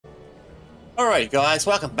Alright guys,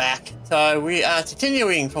 welcome back. So we are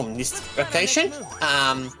continuing from this location. So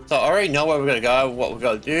I already know where we're going to go, what we're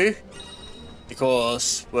going to do.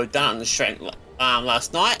 Because we've done it on the stream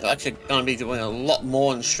last night. We're actually going to be doing a lot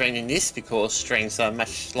more on the stream in this because streams are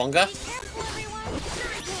much longer.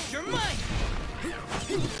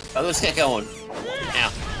 But let's get going.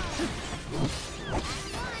 Now.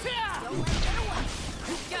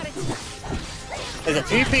 There's a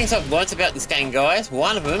few things I've learnt about this game, guys.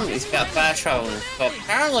 One of them is about fast traveling. So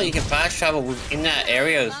apparently you can fast travel within that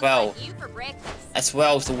area as well as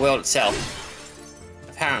the world itself.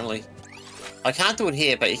 Apparently. I can't do it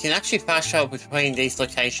here, but you can actually fast travel between these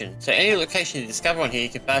locations. So any location you discover on here, you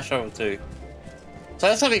can fast travel to. So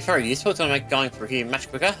that's going to be very useful. It's going to make going through here much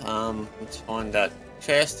quicker. Let's find that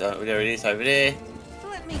chest. There it is over there.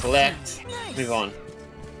 Collect. Move on.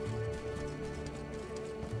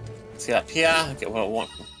 Let's get up here, get what I want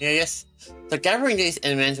from here, yes. So gathering these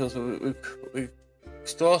elementals we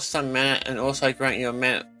store some mana and also grant you a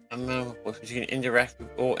mana which you can interact with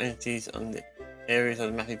all entities on the areas of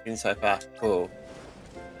the map you've been so far. Cool.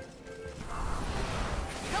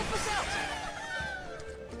 Help us out!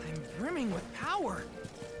 I'm brimming with power.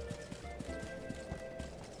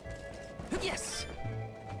 Yes!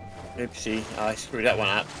 Oopsie, I screwed that one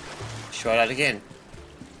up. Try that again.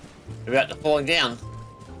 We're about to fall down.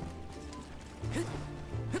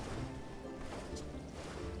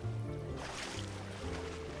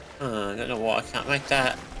 I don't know why I can't make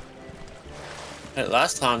that.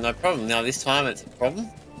 Last time, no problem. Now this time it's a problem.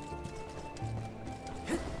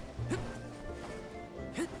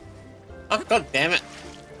 Oh, god damn it.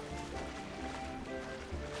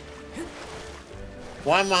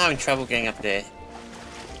 Why am I having trouble getting up there?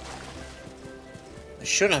 I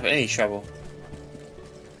shouldn't have any trouble.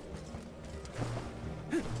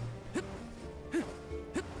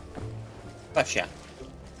 Gotcha.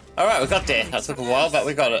 Alright, we got there. That took a while, but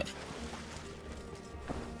we got it.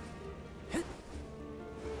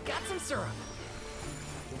 Got some syrup.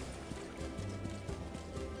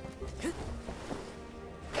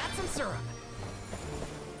 Got some syrup.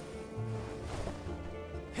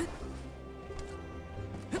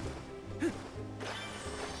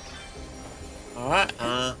 Alright,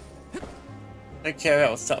 don't care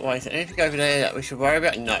about what's that way. Is there anything over there that we should worry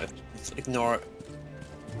about? No. Let's ignore it.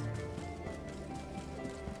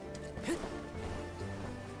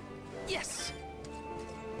 Yes.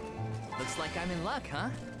 Looks like I'm in luck, huh?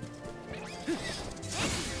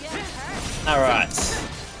 Alright.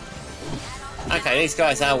 Okay, these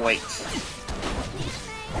guys are weak.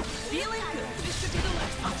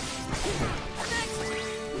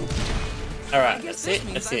 Alright, that's it,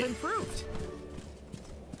 that's it.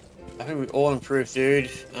 I think we all improved, dude.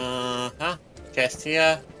 Chest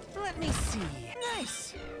here. Let me see.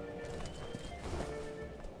 Nice.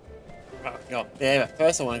 Right, go up there, but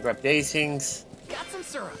first I want to grab these things. Got some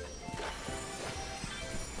syrup.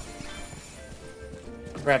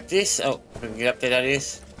 Grab this. Oh, we can get up there, that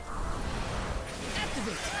is.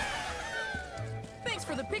 Activate. Thanks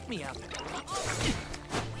for the pick-me-up.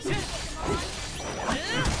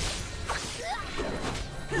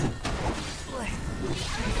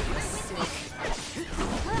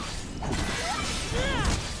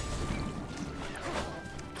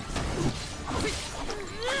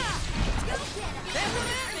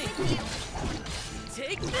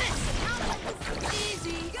 Take this!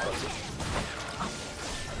 Easy! Go get it!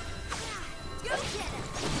 Go get it!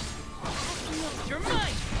 You're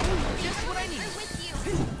mine! Just what I need!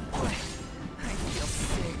 Boy, I feel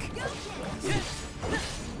sick. Go get it!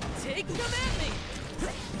 Take them at me!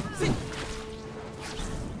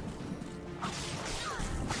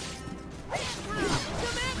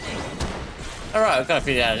 Come at me! Alright, I've got a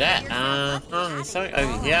bit out of that. There's something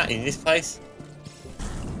over here in this place.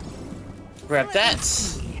 Grab that.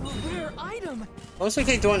 Once we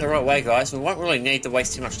keep doing it the right way, guys, we won't really need to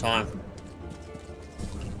waste too much time.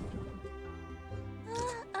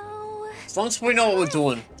 As long as we know what we're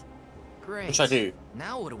doing. Great. Which I do.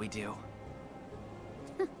 Now what do we do?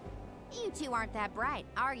 You two aren't that bright,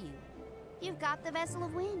 are you? You've got the Vessel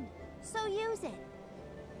of Wind, so use it.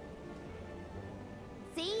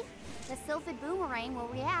 See? The Sylphid Boomerang will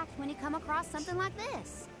react when you come across something like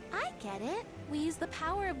this. I get it. We use the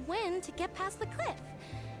power of wind to get past the cliff.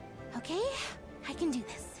 Okay, I can do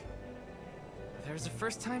this. There's a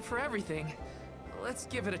first time for everything. Let's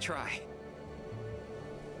give it a try.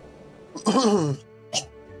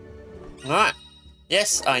 Alright.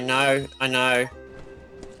 Yes, I know, I know.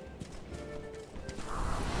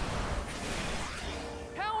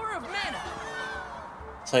 Power of mana.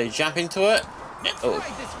 So you jump into it,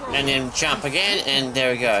 and then jump again, and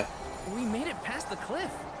there we go. We made it past the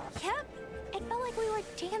cliff. Yep, felt like we were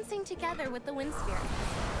dancing together with the wind spirit.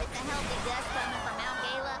 With the healthy dust coming from Mount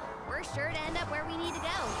Gala, we're sure to end up where we need to go.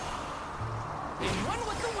 And run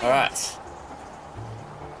with the wind. All right.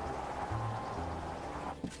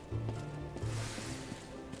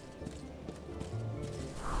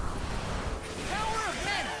 Power of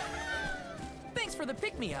mana. Thanks for the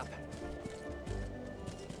pick-me-up.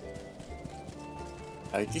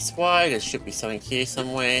 Go this way. There should be something here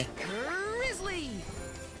somewhere. Grizzly.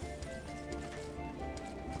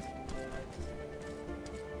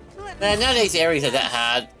 Now, none of these areas are that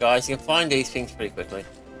hard, guys. You can find these things pretty quickly.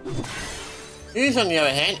 These, on the other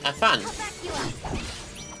hand, are fun. I'll back you up.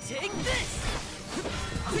 Take this.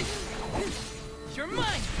 You're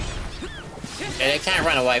mine. Yeah, they can't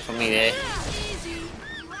run away from me there. Easy.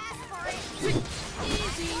 You asked for it.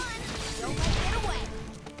 Easy. Don't let it get away.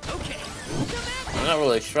 Okay. Come at They're not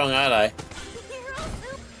really strong, are they? You're all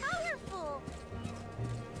so powerful.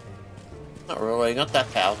 Not really. Not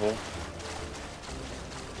that powerful.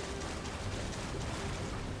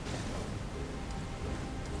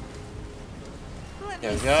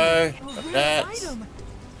 There we go. Got that.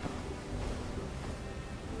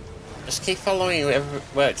 Just keep following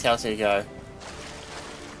where it tells you to go.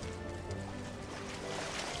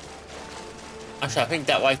 Actually, I think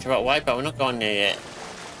that way's the right way, but we're not going there yet.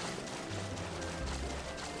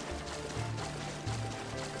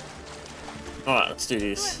 Alright, let's do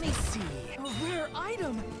this. Let me see. A rare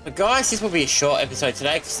item. But guys, this will be a short episode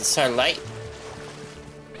today because it's so late.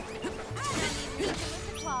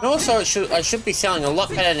 And also, I should be sounding a lot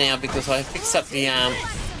better now because I fixed up the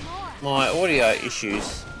my audio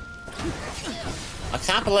issues. I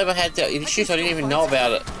can't believe I had the issues. I didn't even know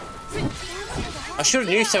about it. I should have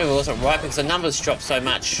knew something wasn't right because the numbers dropped so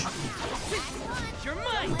much. You're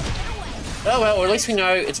mine. Oh well, at least we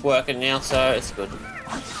know it's working now, so it's good.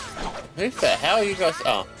 Who the hell are you guys?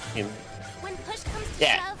 Oh, him. When push comes to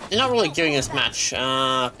Yeah, shove, they're not really giving us much.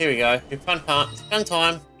 Here we go. Fun time.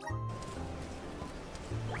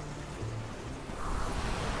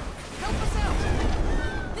 Help us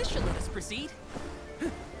out. This should let us proceed.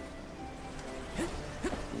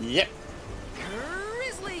 Yep.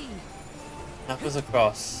 Grizzly. That was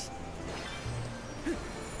across.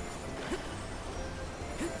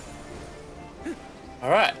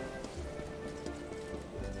 Alright.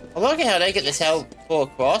 I like how they get this hell fall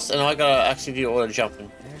across and I gotta actually do all the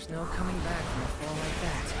jumping. There's no coming back from a fall like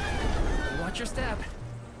that. Watch your step.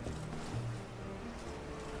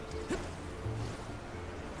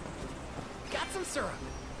 Got some syrup.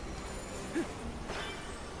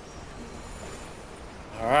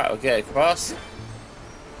 Alright, we'll get across.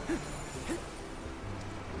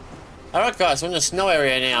 Alright guys, we're in the snow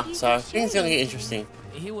area now, so things are gonna get interesting.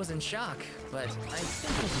 He was in shock, but I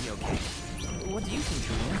think he'll be okay. What do you think,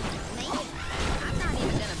 Julia? Me? I'm not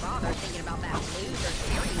even gonna bother thinking about that loser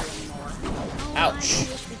Cheerio anymore. Oh, Ouch.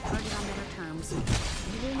 I wish we parted on better terms. You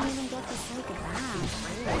didn't even get to say goodbye,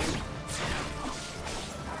 really.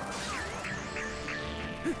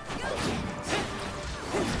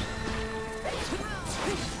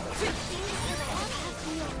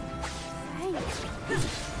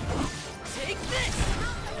 Take this!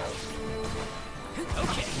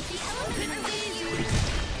 Okay.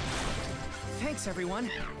 Thanks, everyone.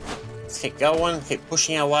 Let's keep going, keep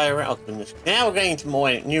pushing our way around. Oh goodness. Now we're getting to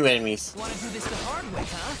more new enemies. Want to do this the hard way,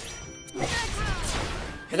 huh?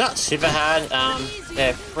 They're not super hard,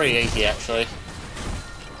 they're pretty easy actually.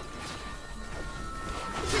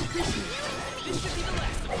 This should be the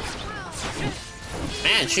last of us.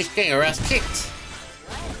 Man, she's getting her ass kicked.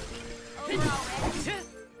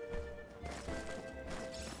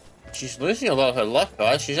 She's losing a lot of her life,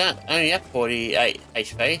 guys. She's only at 48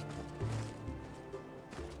 HP.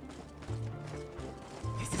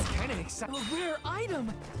 This is kind of exciting. A rare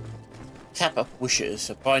item. Tap up wishes.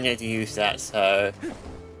 I probably need to use that, so...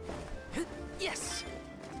 Yes.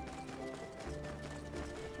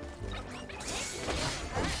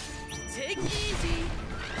 Take it easy.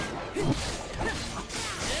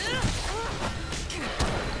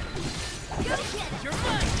 You're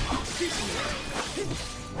mine.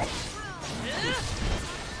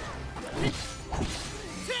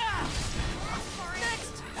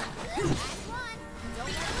 Next.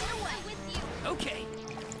 Okay.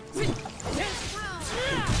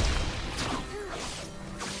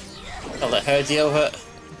 I'll let her deal with it.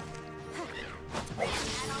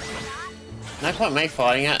 No point me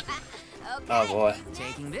fighting it. Oh boy.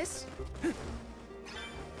 Taking this.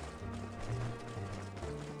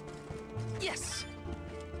 Yes.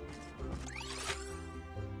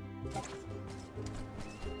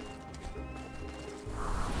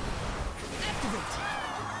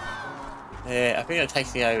 Yeah, I think it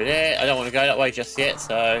takes me over there. I don't want to go that way just yet,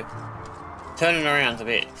 so turning around a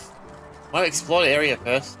bit. Might explore the area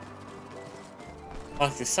first.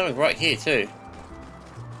 Like there's something right here too.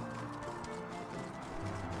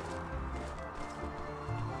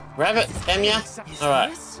 Grab it, damn ya!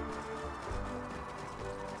 Alright.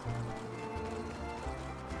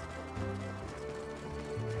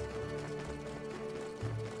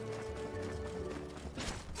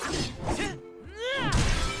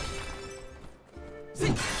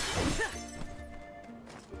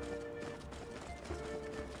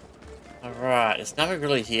 Alright, there's nothing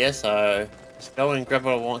really here, so just go and grab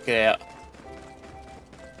what I want, get out.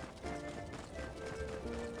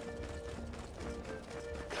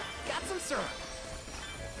 Got some syrup.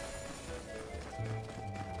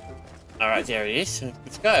 Alright, there it is.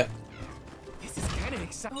 Let's go. This is kind of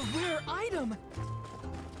exciting. A rare item.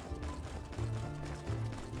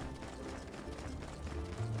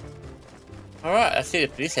 Alright, that's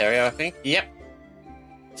it for this area, I think. Yep.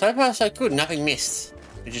 So far, so good. Nothing missed.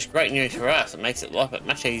 Which is great news for us. It makes it life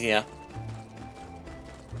much easier.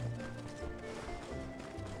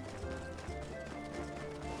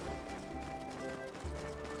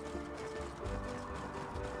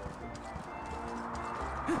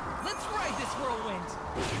 Let's ride this whirlwind.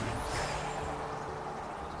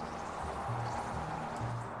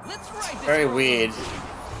 Let's ride this Very whirlwind. weird.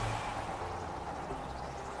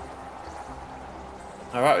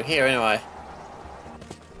 Alright, we're here anyway.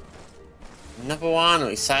 Number one,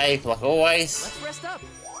 we save like always. Let's rest up.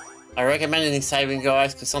 I recommend any saving,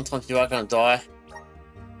 guys, because sometimes you are going to die.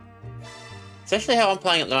 Especially how I'm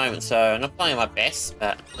playing at the moment, so I'm not playing my best,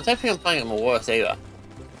 but I don't think I'm playing at my worst either.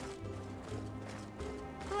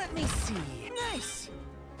 Let me see. Nice.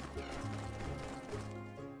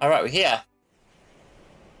 Alright, we're here.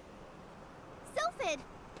 Sylphid!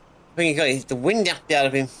 I think he got the wind knocked out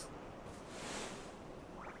of him.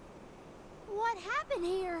 What happened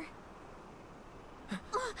here?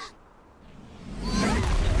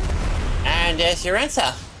 And there's your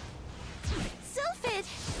answer. Sylphid!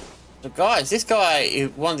 So guys, this guy is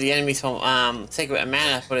one of the enemies from Secret of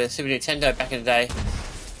Mana for the Super Nintendo back in the day.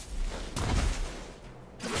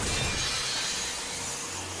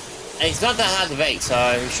 And he's not that hard to beat,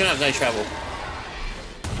 so you shouldn't have no trouble.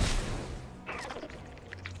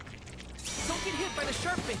 Don't get hit by the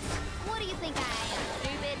sharp bits. What do you think I am,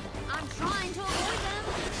 stupid? I'm trying to avoid them.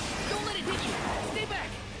 Don't let it hit you. Stay back.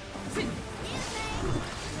 Sit.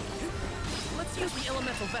 Let's use the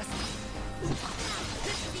elemental vessel.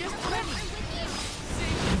 Just ready.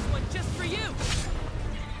 Save this one just for you.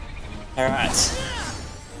 Alright.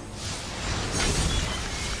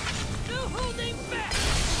 No holding back.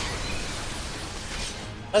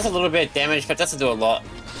 That's a little bit of damage, but doesn't do a lot.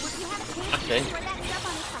 Would you have a chance Okay. to throw that stuff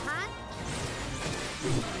on his behind?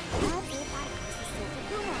 What if I use the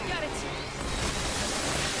Sylphid? Got it.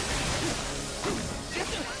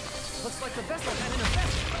 Looks like the vessel had an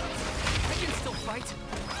effect. I can still fight.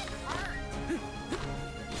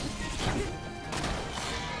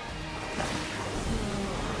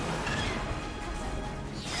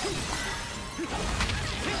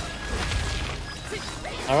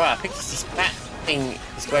 Alright, I think this bat thing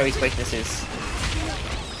is where his weakness is.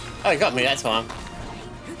 Oh, he got me that time.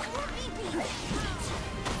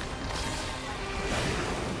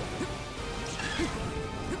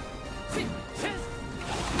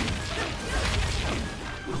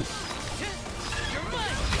 You're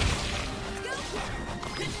mine.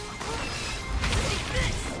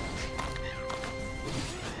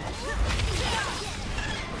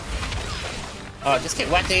 Alright, just keep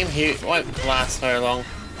whacking him. He won't last very long.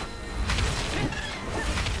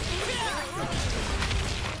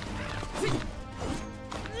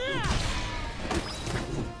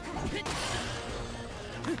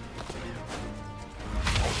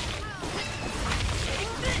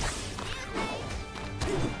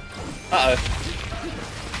 Uh-oh.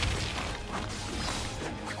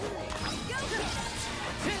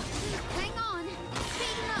 Hang on.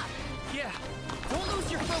 Speeding up. Yeah. Don't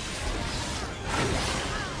lose your focus.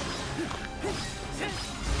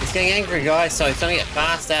 He's getting angry, guys, so he's gonna get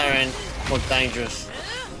faster and more dangerous. That's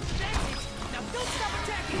it. Now don't stop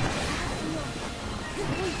attacking.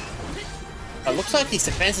 It looks like his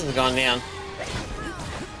defenses have gone down.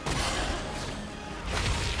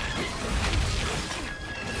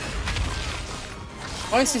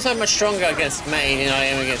 Why is he so much stronger against me than I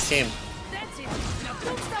am against him? That's it. Now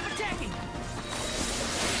don't stop attacking.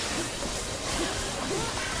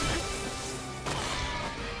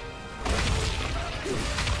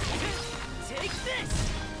 Take this.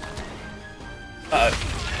 Uh-oh.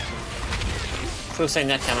 Still seen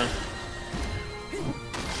that coming.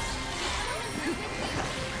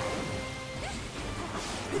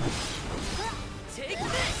 Take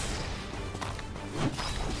this!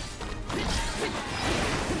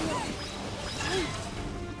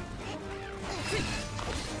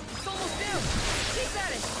 It's almost down! Keep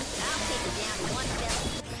at it! I'll take it down in one fell.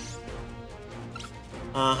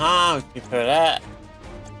 Uh-huh, we for that.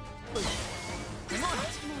 Come on!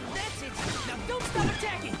 That's it! Now don't stop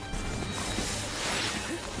attacking!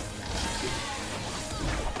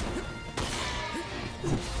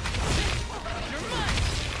 You're mine!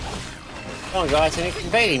 Come on, guys, you can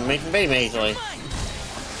beat him. We can beat him easily. Mine!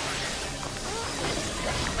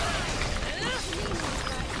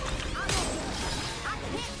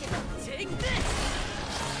 Take this!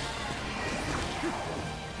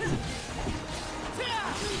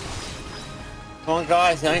 Come on,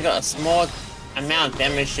 guys, they only got a small amount of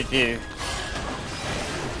damage to do.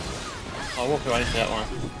 I'll walk right into that one. I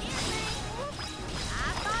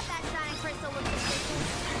thought that shining crystal was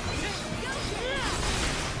suspicious.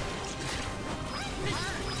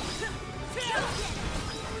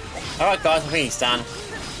 Alright, guys, I think he's done.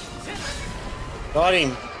 Got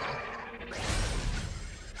him.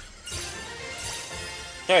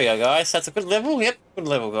 There we go, guys. That's a good level. Yep, good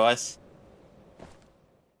level, guys.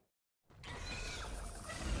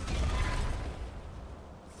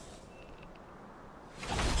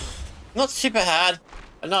 Not super hard,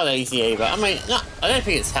 but not easy either. I mean, not, I don't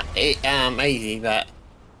think it's easy, but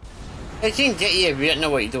it can get you if you don't know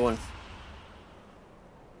what you're doing.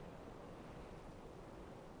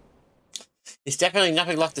 It's definitely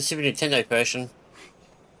nothing like the Super Nintendo version.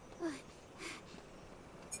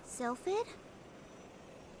 Sylphid?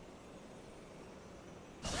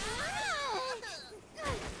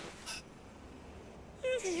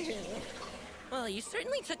 Well, you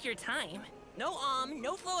certainly took your time. No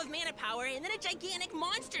no flow of mana power, and then a gigantic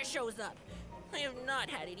monster shows up. I have not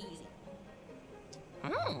had it easy.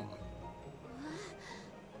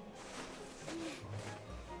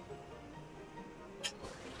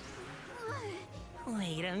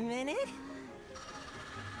 Wait a minute.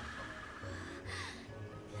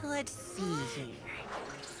 Let's see here.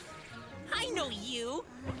 I know you!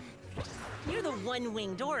 You're the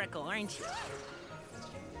one-winged oracle, aren't you?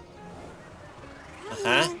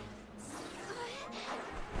 Uh-huh.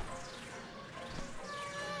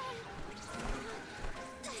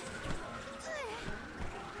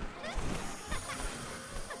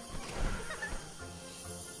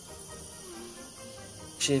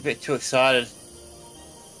 She's a bit too excited.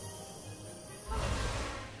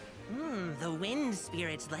 The wind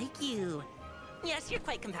spirits like you. Yes, you're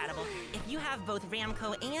quite compatible. If you have both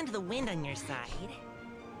Ramco and the wind on your side,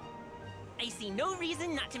 I see no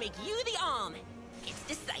reason not to make you the Alm. It's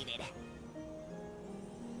decided.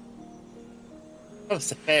 Oh,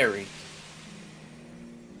 it's a fairy.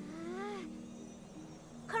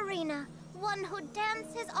 Karina, one who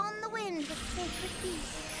dances on the wind with sacred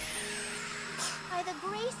beasts. By the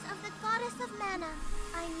grace of the goddess of mana,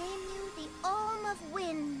 I name you the Alm of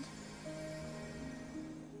Wind.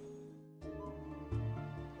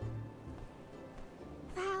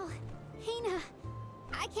 Val, Hina,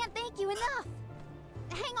 I can't thank you enough.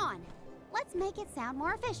 Hang on, let's make it sound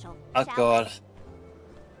more official. Oh shall god. we?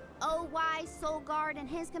 Oh, wise Soul Guard and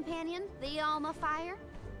his companion, the Alm of Fire,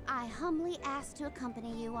 I humbly ask to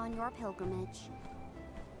accompany you on your pilgrimage.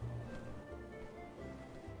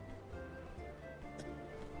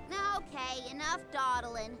 Okay, enough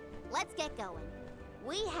dawdling. Let's get going.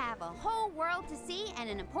 We have a whole world to see and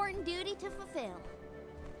an important duty to fulfill.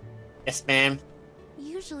 Yes, ma'am.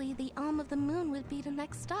 Usually the Alm of the Moon would be the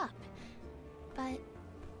next stop. But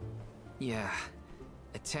Yeah,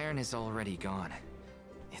 Etaern is already gone.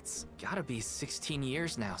 It's gotta be 16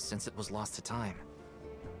 years now since it was lost to time.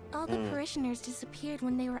 all the parishioners disappeared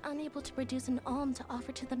when they were unable to produce an alm to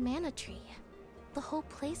offer to the mana tree. The whole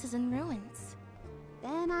place is in ruins.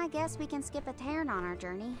 Then I guess we can skip Etaern on our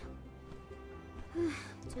journey.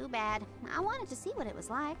 Too bad. I wanted to see what it was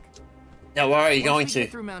like. Now, where are you going Once we to?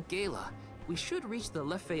 get through Mount Gala, we should reach the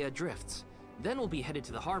Lefeya Drifts. Then we'll be headed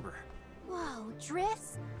to the harbor. Whoa,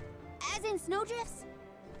 drifts? As in snowdrifts?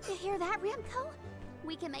 You hear that, Ramco?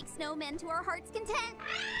 We can make snowmen to our heart's content.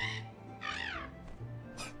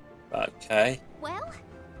 Okay. Well,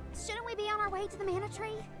 shouldn't we be on our way to the mana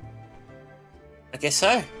tree? I guess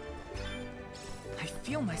so. I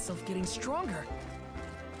feel myself getting stronger.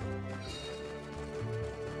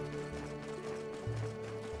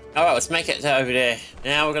 Alright, let's make it to over there.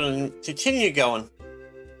 Now we're gonna continue going.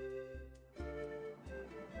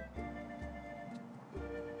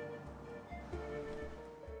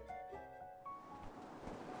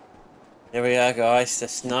 There we are, guys. The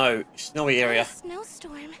snowy area. A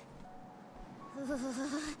snowstorm.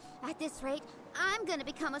 At this rate, I'm gonna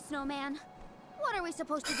become a snowman. What are we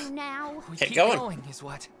supposed to do now? We Keep keep going. going is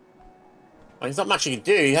what. Well, there's not much you can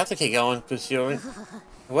do. You have to keep going because you're. The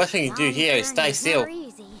worst thing you can do here is stay still. Never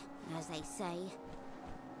easy, as they say.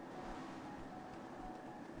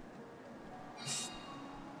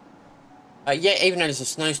 Yeah, even though there's a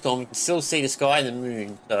snowstorm, you can still see the sky and the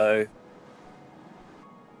moon. So,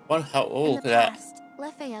 oh, In look the at that. past,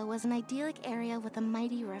 Lefaya was an idyllic area with a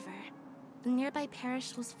mighty river. The nearby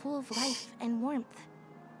parish was full of life and warmth.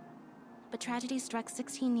 But tragedy struck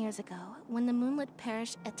 16 years ago when the moonlit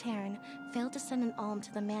parish Etaern failed to send an alm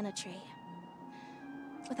to the mana tree.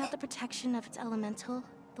 Without the protection of its elemental,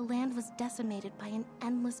 the land was decimated by an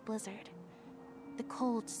endless blizzard. The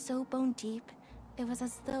cold so bone deep, it was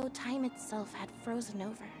as though time itself had frozen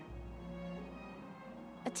over.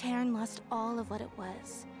 Etaern lost all of what it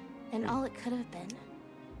was, and all it could have been,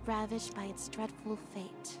 ravaged by its dreadful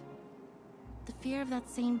fate. The fear of that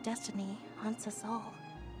same destiny haunts us all.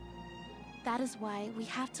 That is why we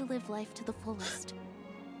have to live life to the fullest,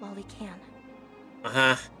 while we can.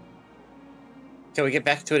 Uh-huh. Can we get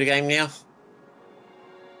back to the game now?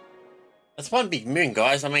 That's one big moon,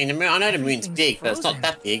 guys. I mean, the moon, I know the moon's big, but it's not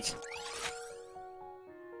that big.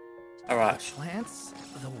 Alright. Plants,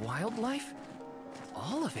 the wildlife,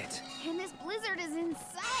 all of it. And this blizzard is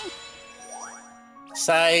insane.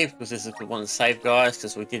 Save, because this is the one to save, guys,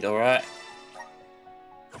 because we did alright.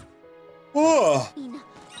 Whoa!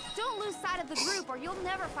 Don't lose sight of the group or you'll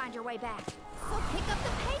never find your way back. So pick up the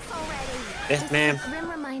pace already. Yes, ma'am. It's a grim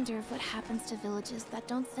reminder of what happens to villages that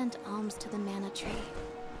don't send alms to the mana tree.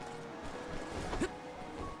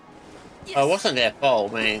 Oh, it wasn't their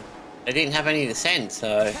fault, man. They didn't have any to send,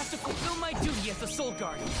 so... I have to fulfill my duty as the Soul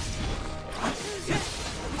Guard.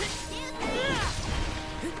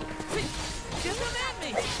 Just come at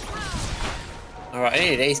me. Alright,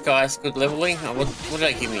 any of these guys, good leveling. Oh, what did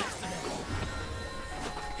they give me?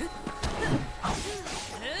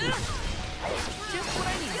 Just what I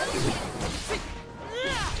need.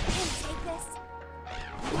 Take this.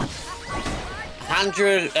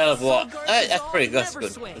 100 out of what? That's pretty good. That's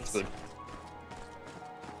good. That's good.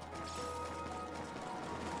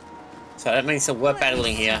 So that means that we're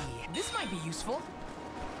battling here. This might be useful.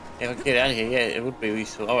 Yeah, we'll get out of here. Yeah, it would be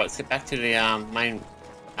useful. Alright, let's get back to the main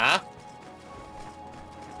path.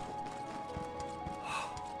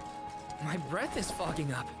 My breath is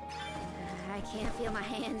fogging up. I can't feel my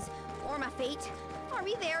hands or my feet. Are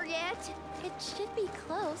we there yet? It should be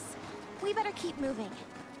close. We better keep moving.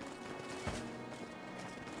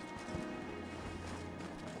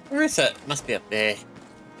 Where is it? Must be up there.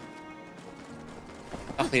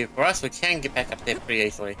 Luckily for us, we can get back up there pretty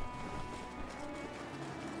easily.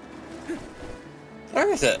 Where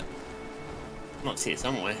is it? I might see it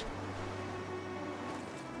somewhere.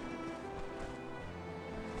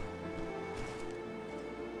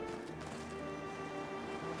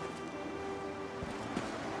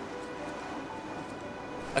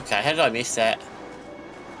 Okay, how did I miss that?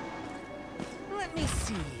 Let me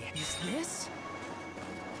see. Is this?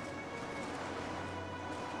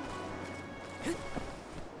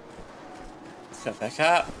 Let's go back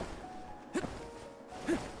up.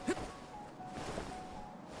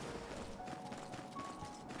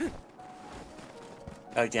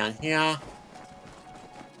 Go down here.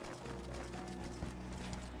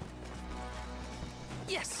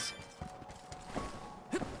 Yes.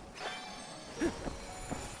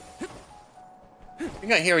 We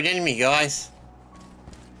got here an enemy, guys.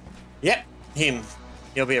 Yep, him.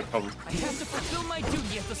 He'll be a problem. I have to fulfill my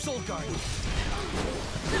duty as the Soul Guard.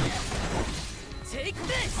 Take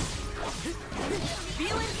this!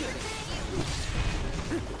 Feeling good.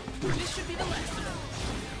 This should be the last of them.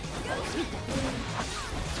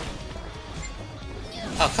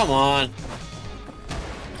 Oh, come on.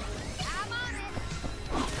 I'm on it.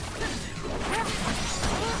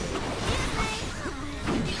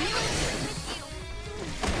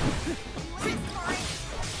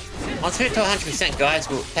 Once we get to 100%, guys,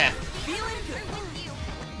 we'll attack. Feeling good.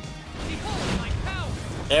 Behold my power.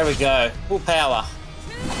 There we go. Full power.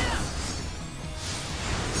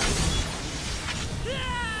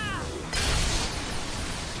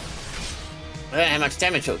 I don't know how much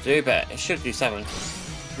damage it'll do, but it should do something.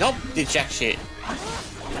 Nope, did jack shit.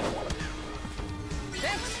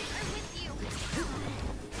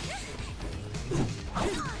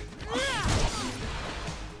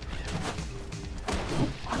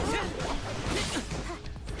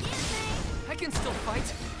 I can still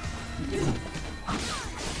fight.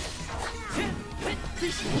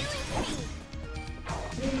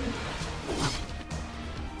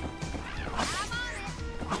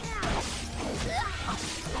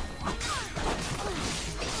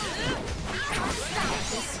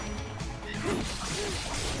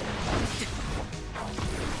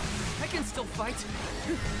 fight.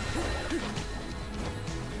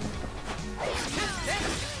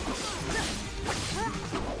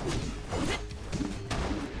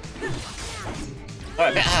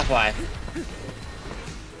 Alright, about halfway.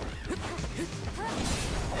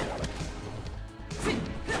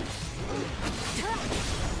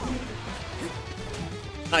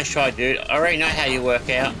 Nice try, dude. I already know how you work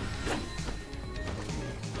out.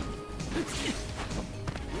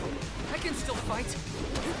 I can still fight.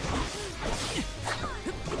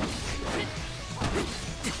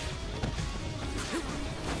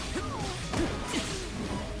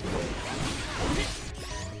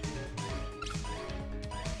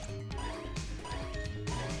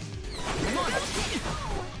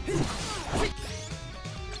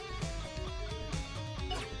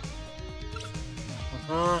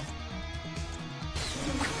 Come on.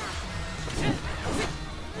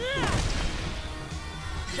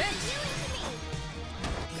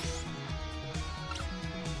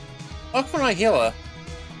 How can I heal her?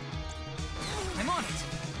 I'm on it.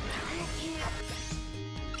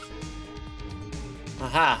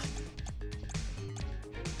 Aha.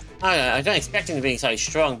 I don't expect him to be so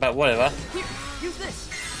strong, but whatever. Here, use this.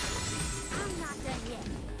 I'm not done yet.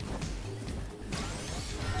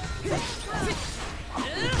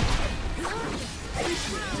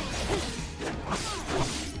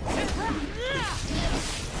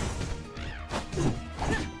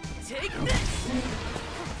 Take this. I'm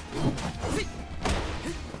on it.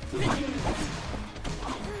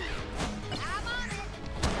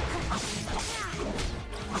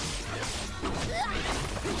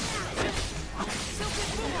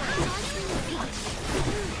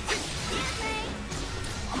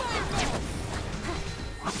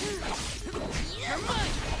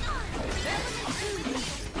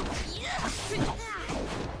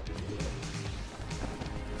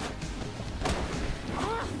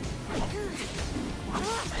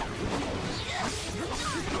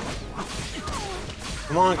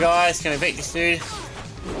 Come on, guys. Can we beat this dude?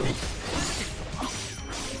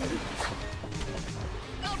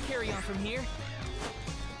 I'll carry on from here.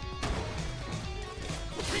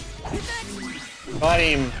 Got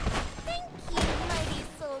him. Thank you, mighty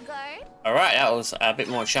soul guard. Alright, that was a bit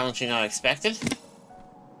more challenging than I expected.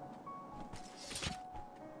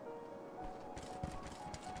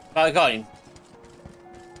 But I got him.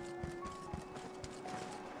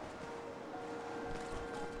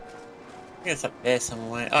 I think it's up there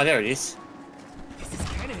somewhere. Oh, there it is. This is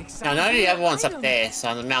kind of Now, exciting. I know the other one's up there, so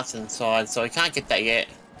on the mountain side, so I can't get that yet.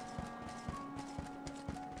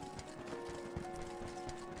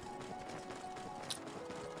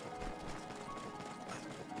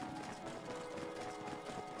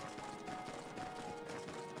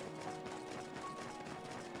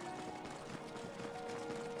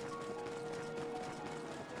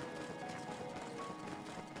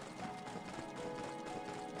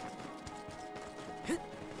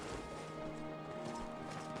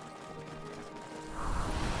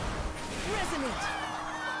 Resonate.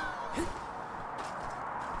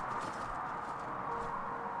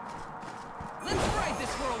 Let's ride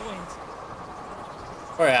this whirlwind.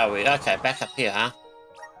 Where are we? Okay, back up here, huh?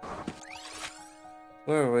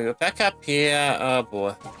 Where are we? We're back up here. Oh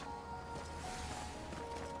boy.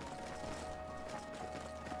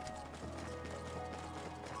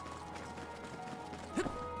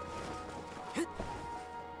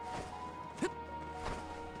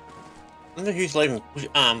 I wonder who's leaving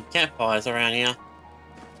campfires around here.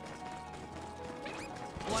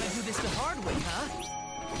 Want to do this the hard way, huh?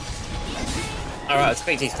 Alright, let's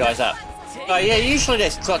beat these guys up. Oh yeah, usually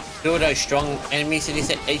there's like buildo strong enemies in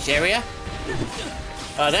each area.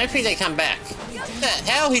 I don't think they come back. What the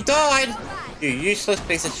hell? He died! You useless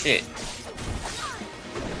piece of shit.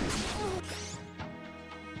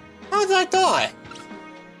 How did I die?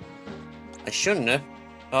 I shouldn't have.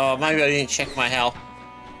 Oh, maybe I didn't check my health.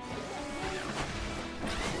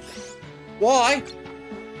 Why?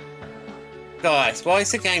 Guys, why is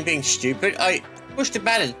the game being stupid? I pushed the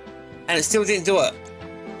button and it still didn't do it.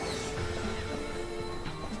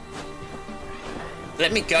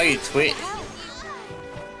 Let me go, you twit.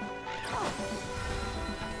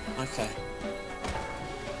 Okay.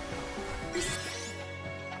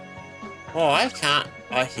 Why can't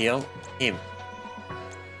I heal him?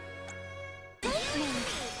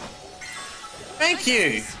 Thank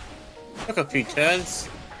you! Took a few turns.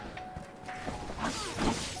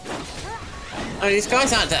 I mean, these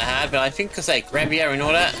guys aren't that hard, but I think because they grab you and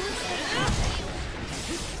all that.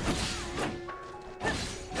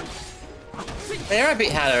 They're a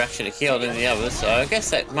bit harder actually to kill than the others, so I guess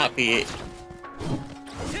that might be it.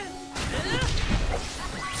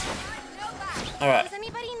 Alright. Does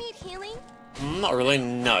anybody need healing? Not really,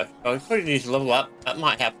 no. But we could use a level up. That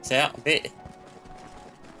might help us out a bit.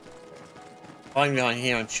 Hiding behind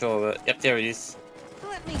here, I'm sure, but yep, there it is.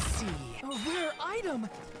 Let me see. A rare item.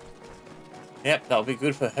 Yep, that'll be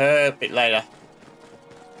good for her a bit later.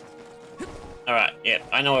 Alright, yep,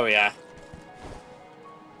 I know where we are.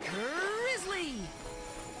 Grizzly.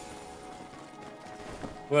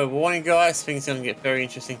 We're warning, guys, things are gonna get very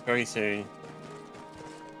interesting very soon.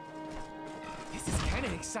 This is kind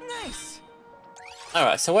of exciting. Nice.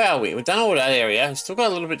 Alright, so where are we? We've done all that area. We've still got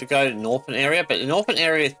a little bit to go to the northern area, but the northern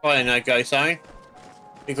area is probably a no-go zone.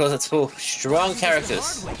 Because it's full of strong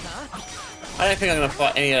characters. I don't think I'm gonna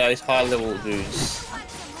fight any of those high-level dudes.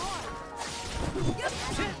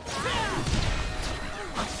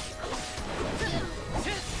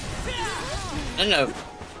 I don't know,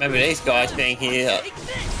 maybe these guys being here.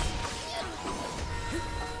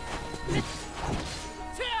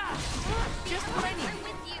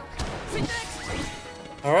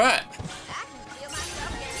 Alright.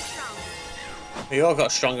 We all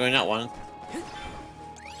got stronger in that one.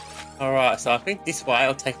 Alright, so I think this way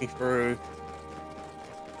will take me through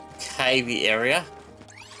cavey area.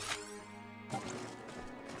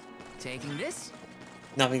 Taking this?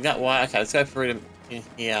 Nothing that way. Okay, let's go through them in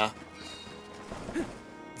here.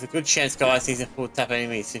 There's a good chance, guys, these are full tap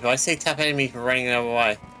enemies. If I see tap enemies, we're running the other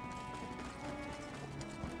way.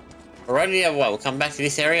 We're running the other way. We'll come back to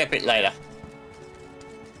this area a bit later.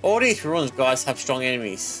 All these ruins, guys, have strong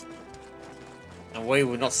enemies. And we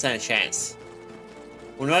will not stand a chance.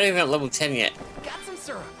 We're not even at level 10 yet. Got some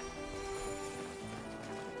syrup.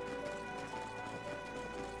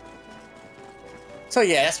 So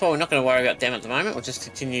yeah, that's why we're not going to worry about them at the moment. We'll just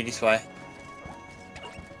continue this way.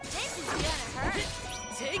 This is gonna hurt.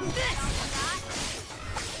 Take this.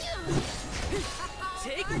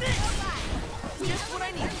 Take this. Just what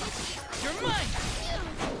I need. You're mine.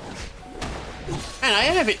 Man, I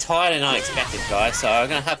am a bit tired and unexpected, guys, so I'm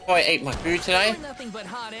going to have to probably eat my food today. Nothing but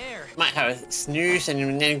hot air. Might have a snooze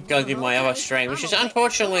and then go do my other stream, which is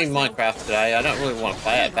unfortunately Minecraft today. I don't really want to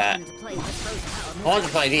play it, but I wanted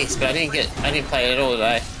to play this, but I didn't play it at all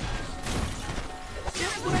today.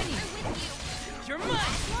 Just what I need. You're mine.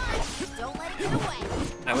 Don't let it get away.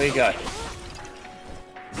 And we go.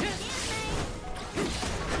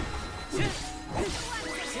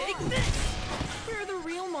 Take this. Where are the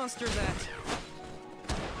real monsters at?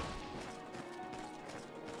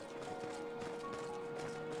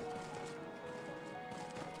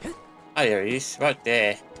 Oh, there he is, right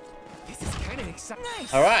there. This is kind of exciting.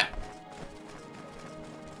 Nice. Alright.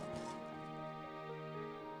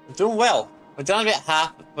 We're doing well. We've done about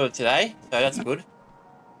half for today, so that's good.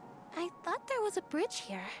 I thought there was a bridge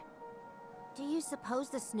here. Do you suppose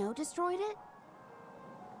the snow destroyed it?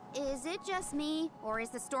 Is it just me, or is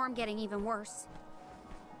the storm getting even worse?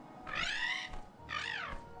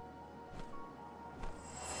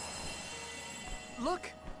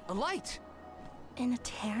 Look, a light. In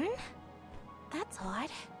Etaern? That's odd.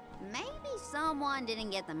 Maybe someone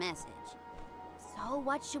didn't get the message. So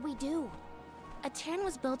what should we do? Etaern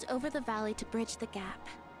was built over the valley to bridge the gap.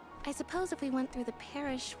 I suppose if we went through the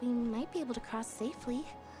parish, we might be able to cross safely.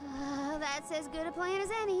 That's as good a plan as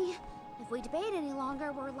any. If we debate any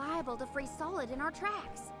longer, we're liable to freeze solid in our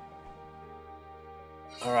tracks.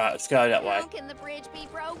 Alright, let's go that way. How can the bridge be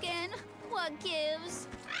broken? What gives?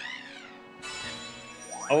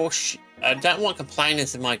 Oh, I don't want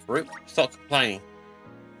complainers in my group. Stop complaining.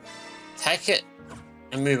 Take it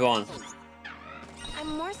and move on.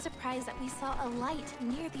 I'm more surprised that we saw a light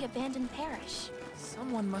near the abandoned parish.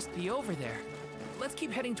 Someone must be over there. Let's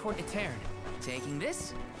keep heading toward Etaern. Taking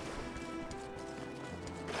this?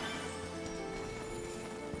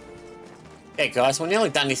 Okay, guys, we're nearly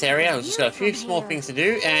done this area. We've just got a few small things to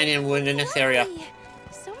do, and then we're in the next area. Lovely.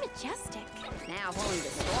 So majestic. Now, if only the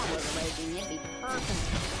storm was raging, it'd be perfect.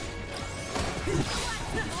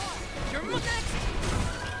 You're next.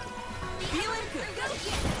 Feeling good.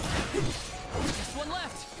 Just one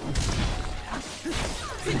left.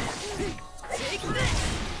 Take this.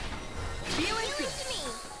 Feeling good.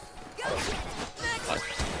 Go get it.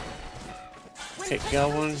 When Keep push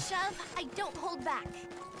going. comes to shove, I don't hold back.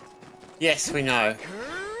 Yes, we know.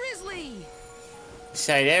 Grizzly.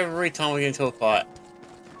 Say it every time we get into a fight.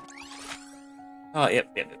 Oh, yep.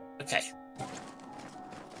 Okay.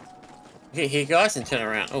 Get here, guys, and turn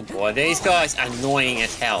around. Oh boy, these guys are annoying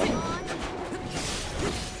as hell.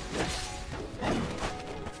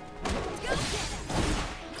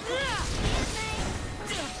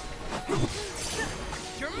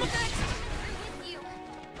 You're next.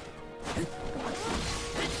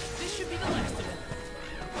 This should be the last of it.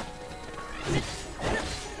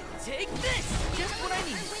 Take this. Just what I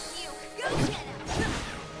need. With you. Go get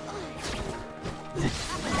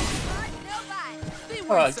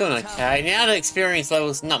Alright, doing okay. Now the experience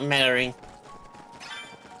level's not mattering.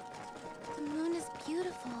 The moon is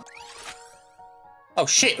beautiful. Oh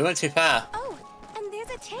shit, we went too far. Oh, and there's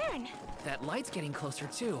a Etaern. That light's getting closer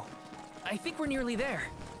too. I think we're nearly there.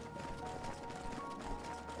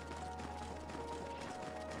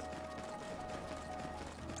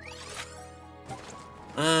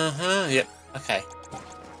 Yep, okay.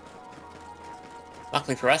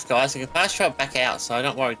 Luckily for us guys, we can fast travel back out, so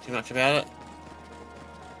don't worry too much about it.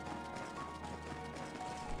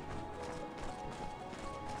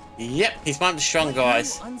 Yep, he's one of the strong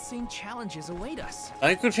guys. Unseen challenges await us. The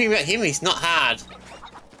only good thing about him, he's not hard.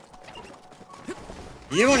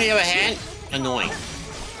 You, on the other hand, annoying.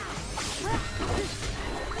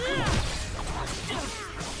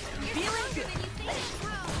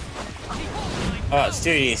 Alright, let's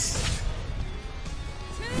do this.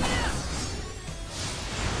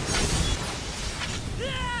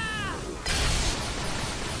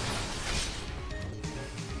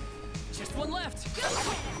 Just one left.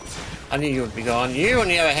 I knew you would be gone. You, on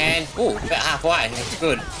the other hand, oh, about halfway. That's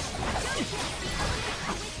good.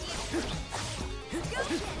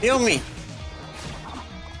 Heal me.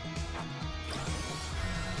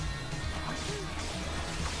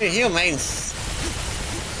 Hey, heal mains.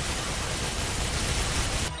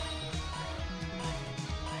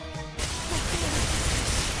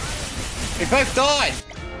 We both died.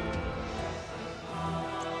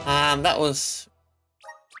 That was.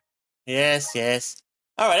 Yes, yes.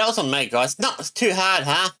 Alright, that was on me, guys. No, it's too hard,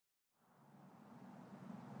 huh?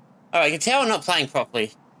 Alright, you can tell I'm not playing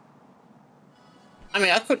properly. I mean,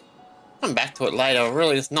 I could come back to it later. It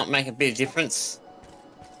really does not make a big difference.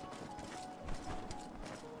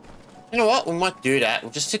 You know what? We might do that.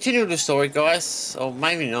 We'll just continue the story, guys. Or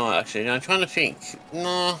maybe not, actually. No, I'm trying to think.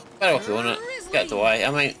 No, better off doing it. Get out the way.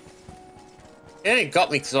 I mean, it only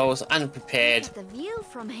got me because I was unprepared. The view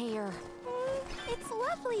from here. It's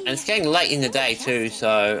lovely. And it's getting late in the day too,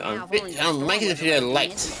 so I'm making the video late.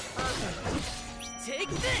 Take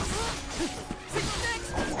this.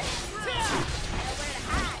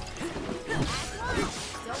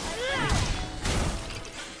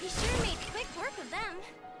 He sure made quick work of them.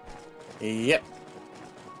 Yep.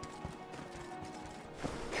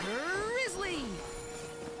 Grizzly.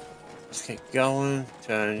 Let's keep going.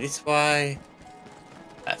 Turn this way.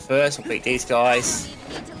 At first, we'll beat these guys.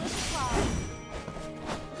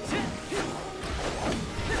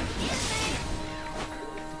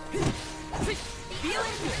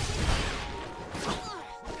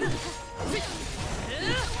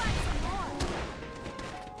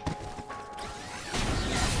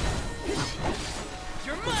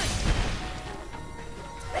 You're mine.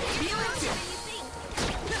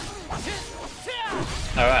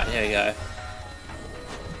 Alright, here we go.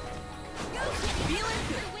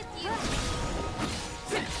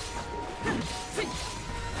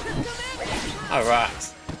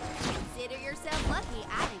 Alright. Consider yourself lucky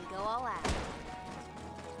I didn't go all out.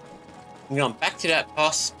 I'm going back to that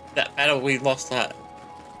boss, that battle we lost that.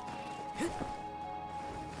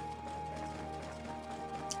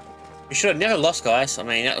 We should have never lost, guys. I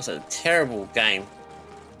mean, that was a terrible game.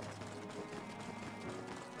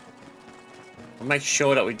 I'll make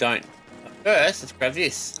sure that we don't. But first, let's grab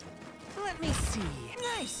this. Let me see.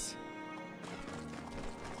 Nice.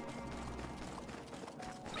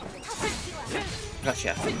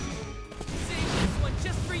 Gotcha. Save this one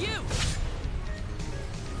just for you.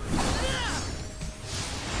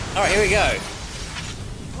 Alright, here we go.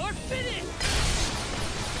 Or finish.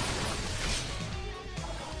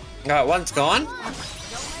 Alright, one's gone.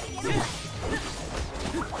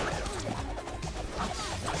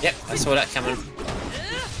 Yep, I saw that coming.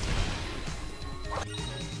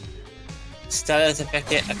 Started to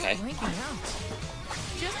affect it. Okay. Blinking out.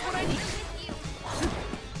 Just what I need.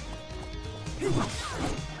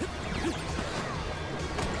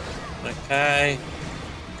 Okay.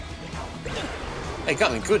 They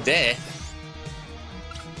got me good there.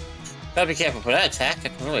 Gotta be careful for that attack.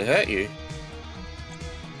 It can really hurt you.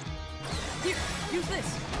 Here, use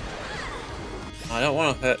this. I don't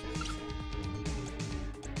want to hurt.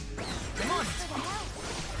 Come on.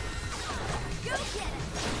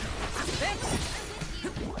 Thanks.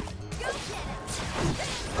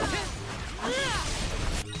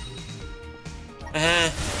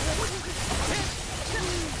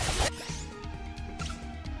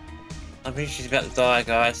 I think she's about to die,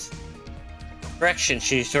 guys. Correction,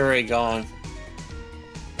 she's already gone.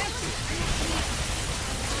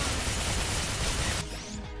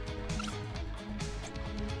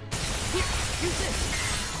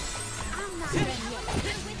 I'm not done yet.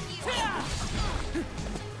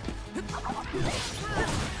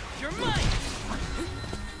 You're mine.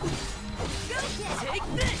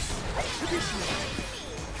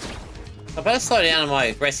 I better slow down on my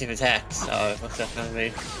aggressive attacks. So what's that going to be?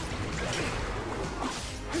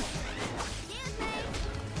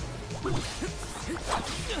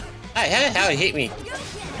 Hey, how the hell he hit me?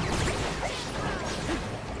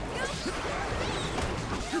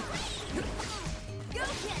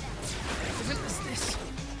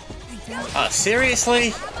 Oh,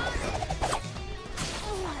 seriously?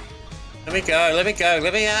 Let me go, let me go,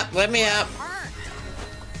 let me up, let me up.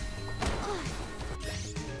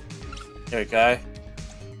 There we go.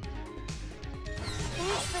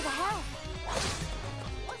 Thanks for the help.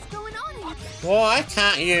 What's going on here? Why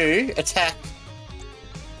can't you attack?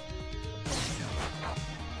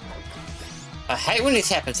 I hate when this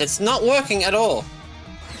happens. It's not working at all.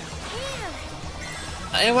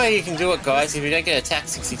 Any way you can do it, guys, if you don't get attacked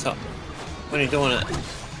 60 times when you're doing it.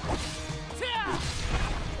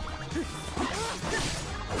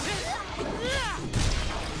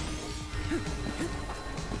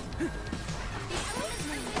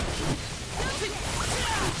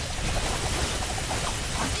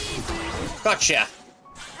 Gotcha.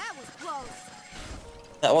 That was close.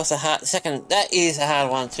 That was a hard second. That is a hard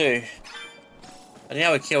one too. But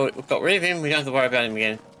now we've got rid of him. We don't have to worry about him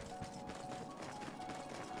again.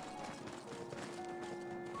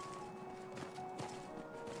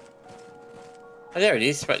 Oh, there it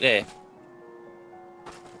is, right there.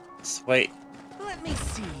 Sweet. Let me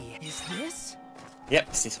see. Is this? Yep,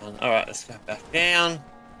 it's this one. Alright, let's go back down.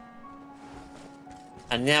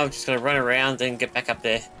 And now we're just gonna run around and get back up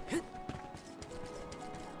there.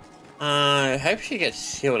 I hope she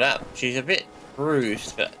gets healed up. She's a bit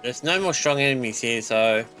bruised, but there's no more strong enemies here,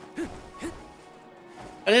 so... And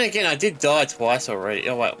then again, I did die twice already.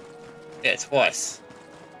 Oh, wait. Yeah, twice.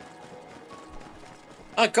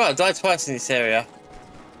 Oh god, I died twice in this area.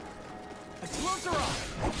 Close her off.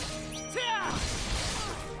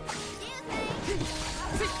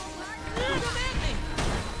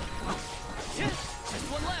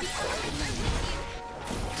 Just one left.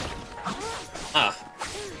 Ah.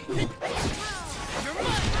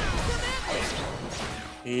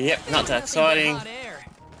 Yep, not that exciting. Hot air.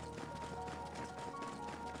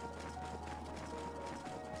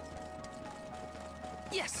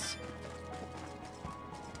 Yes.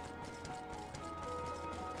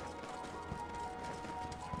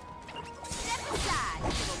 Step aside,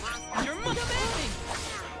 little monster. You're mine.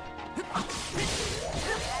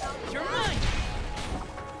 You're mine.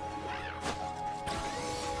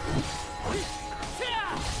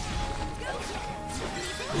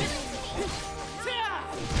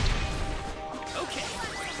 Okay.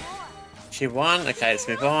 She won. Okay, let's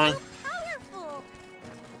move on. Powerful.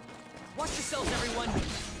 Watch yourselves, everyone.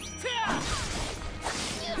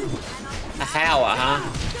 A hour, huh?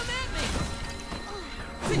 Come at me.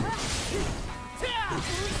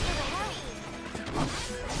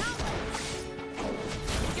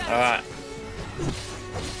 Alright.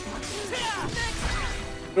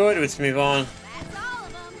 Good, let's move on. That's all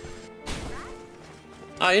of them.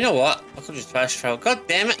 Oh, you know what? I could just fast travel. God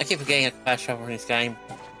damn it, I keep forgetting how to fast travel in this game.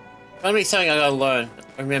 Might be something I gotta learn.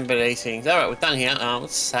 Remember these things. Alright, we're done here.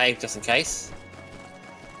 Let's save just in case.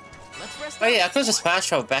 Let's rest Oh yeah, I could just fast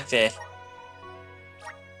travel back there.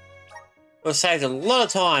 Would have saved a lot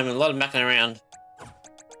of time and a lot of mucking around.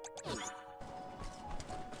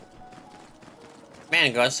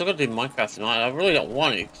 Man, guys, still gotta do Minecraft tonight. I really don't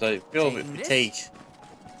want to because I feel a bit fatigued.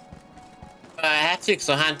 But I have to because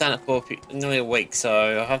I haven't done it for nearly a week,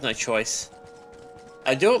 so I have no choice.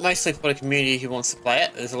 I do it mostly for the community who wants to play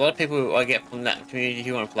it. There's a lot of people I get from that community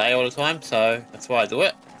who want to play all the time, so that's why I do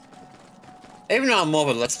it. Even though I'm more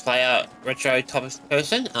of a Let's Player retro type of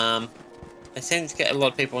person, I seem to get a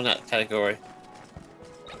lot of people in that category.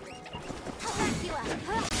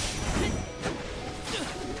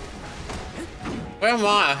 Where am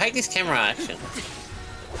I? I hate this camera action.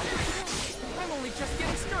 I'm only just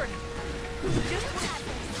getting started.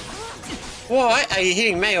 Why are you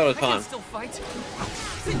hitting me all the I can time? still fight.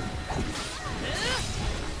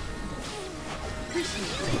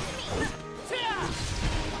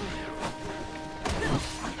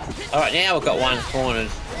 Alright, now we've got one cornered.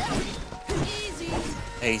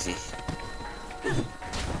 Easy.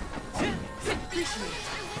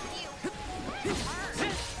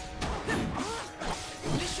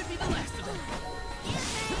 This should be the last of them.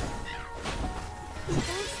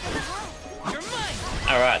 You're mine.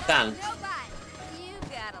 Alright, done. You've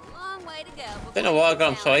got a long way to go. Don't know why I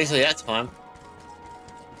got him so easily that time.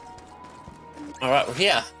 Alright, we're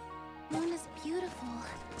here. Moon is beautiful.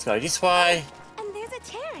 Let's go this way. And there's a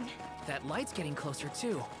Etaern. That light's getting closer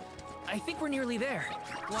too. I think we're nearly there.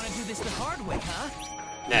 Want to do this the hard way, huh?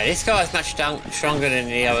 Now, this guy's much stronger than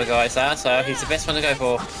the other guys are, so he's the best one to go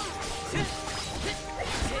for.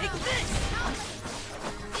 Take this!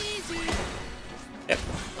 Easy! Yep.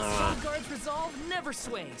 Soul Alright. Guard's resolve never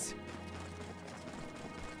sways.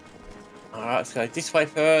 Alright, let's go this way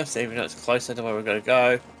first, even though it's closer to where we're gonna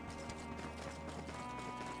go.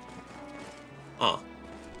 Oh.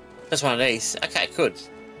 Just one of these. Okay, good.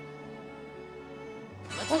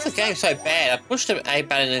 Why is the game so bad? I pushed the A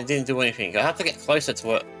button and it didn't do anything. I have to get closer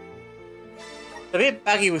to it. It's a bit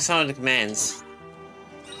buggy with some of the commands.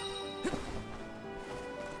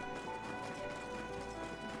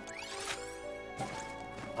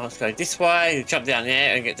 Let's go this way, jump down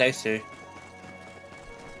there and get those two.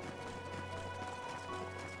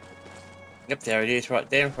 Yep, there it is, right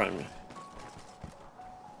there in front of me.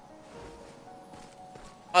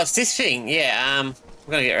 Oh, it's this thing, yeah,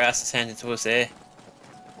 we're gonna get our asses handed to us there.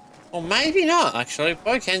 Or maybe not, actually,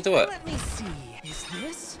 but we can do it. Let me see. Is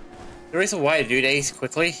this? There is a way to do these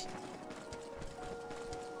quickly.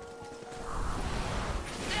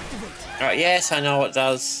 Activate. Alright, yes, I know what it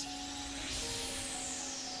does.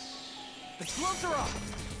 The gloves are off.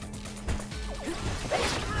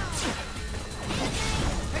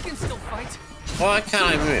 I can still fight. Why can't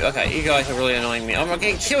I move? Okay, you guys are really annoying me. I'm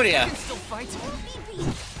getting killed I here. can still fight.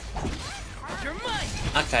 You're mine.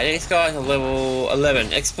 Okay, these guys are level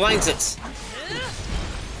 11. Explains it.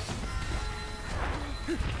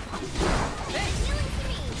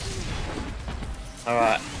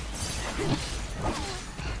 Alright.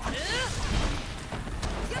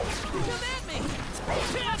 Come at me.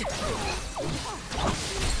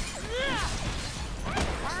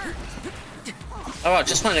 Alright,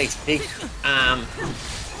 just one of these big,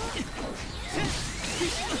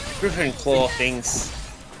 griffin claw things.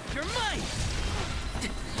 You're mine.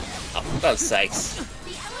 Oh, for God's sakes. The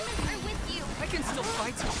elements are with you. I can still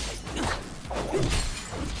fight.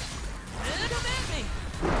 Come at me.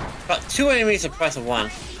 Got two enemies at the price of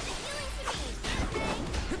one.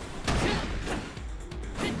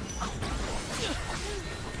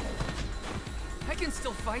 I can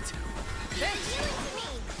still fight. Thanks.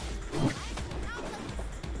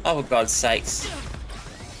 Oh, for God's sakes.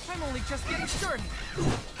 I'm only just getting started.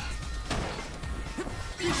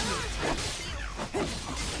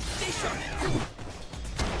 Stay sharp.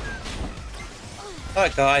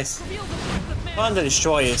 Alright, guys. Feel the wrath of man. Time to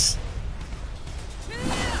destroy us.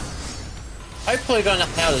 Hopefully, we got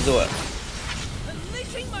enough power to do it.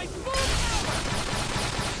 Unleashing my full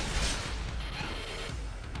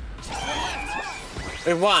power.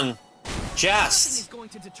 We won. Nothing Just. is going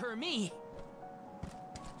to deter me.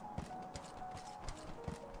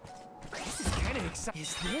 This is kind of exciting.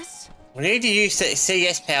 Is this? We need to use the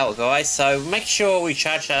CS power, guys, so make sure we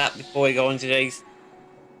charge that up before we go into these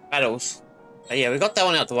battles. But yeah, we got that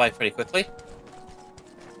one out the way pretty quickly.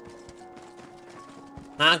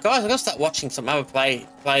 Guys, I've got to start watching some other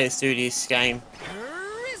players do this game.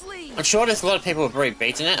 Grizzly. I'm sure there's a lot of people who've already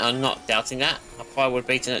beaten it. I'm not doubting that. I probably would have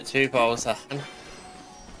beaten it too, but I was if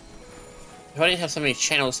I didn't have so many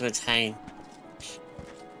channels to maintain.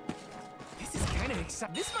 This is kind of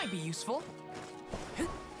exciting. This might be useful.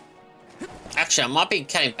 Actually, I might be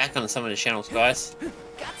cutting back on some of the channels, guys.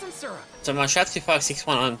 Got some syrup. So my Shark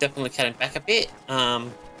 2561, I'm definitely cutting back a bit.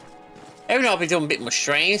 Even though I'll be doing a bit more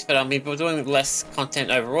streams, but I'll be doing less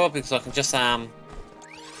content overall because I can just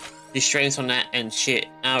do streams on that and shit.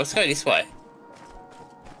 Let's go this way.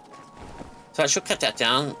 So I should cut that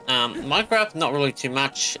down. Minecraft, not really too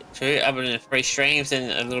much to other than 3 streams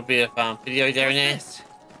and a little bit of video there and there. This?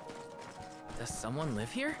 Does someone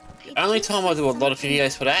live here? The only time I do a lot of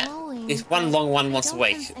videos for that is one long one once a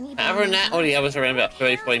week. Other than that, all the others are around about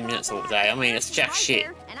 30-40 minutes all day. I mean, it's jack shit.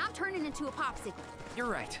 And I'm turning into a popsicle. You're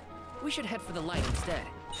right. We should head for the light instead.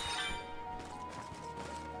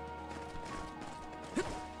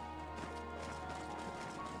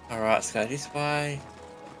 Alright, let's go this way.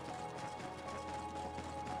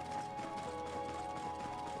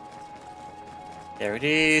 There it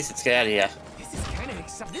is. Let's get out of here. This is kind of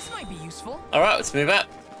exciting. This might be useful. Alright, let's move up.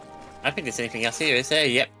 I don't think there's anything else here, is there?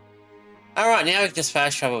 Yep. Alright, now we can just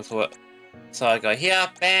fast travel to it. So I go here,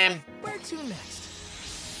 bam. Where to next?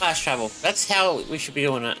 Fast travel. That's how we should be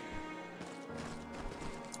doing it.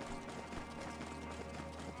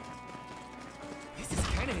 This is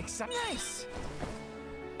kind of exciting. Nice.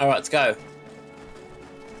 Alright, let's go.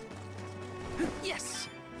 Yes.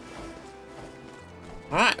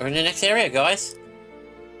 Alright, we're in the next area, guys.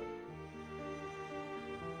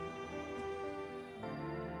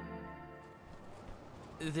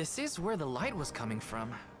 This is where the light was coming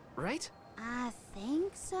from, right? I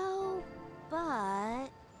think so, but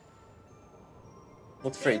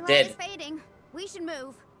Looks pretty daylight dead. is fading. We should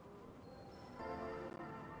move.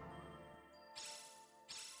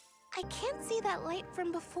 I I can't see that light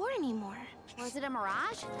from before anymore. Was it a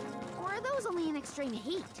mirage? Or are those only in extreme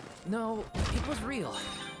heat? No, it was real.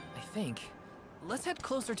 I think. Let's head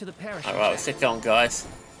closer to the parish. Alright, let's get going, guys.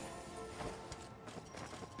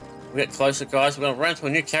 We get closer, guys. We're gonna run into a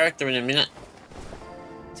new character in a minute.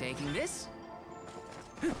 Taking this.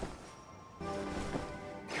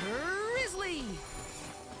 Grizzly!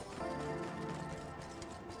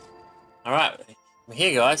 Alright, we're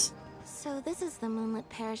here, guys. So this is the moonlit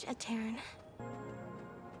parish at Etaern.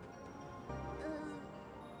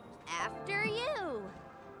 After you.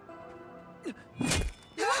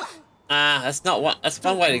 That's not one. That's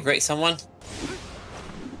one way to greet someone.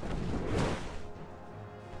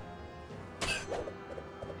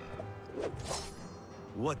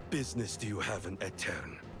 What business do you have in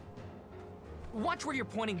Etaern? Watch where you're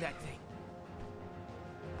pointing that thing.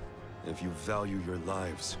 If you value your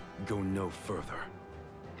lives, go no further.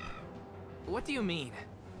 What do you mean?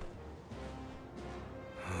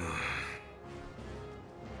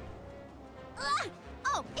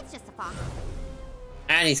 Oh, it's just a fox.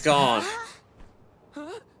 And he's gone.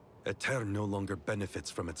 Etaern no longer benefits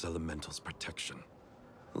from its elemental's protection.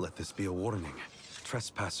 Let this be a warning.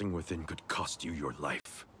 Trespassing within could cost you your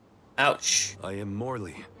life. Ouch. I am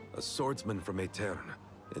Morley, a swordsman from Etaern.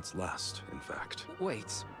 Its last, in fact.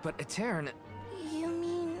 Wait, but Etaern... You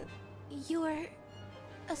mean you're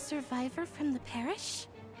a survivor from the parish?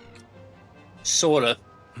 Sorta.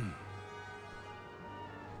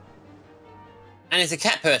 And he's a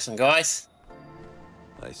cat person, guys.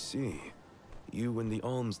 I see. You and the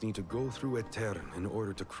alms need to go through Etaern in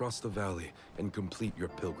order to cross the valley and complete your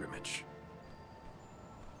pilgrimage.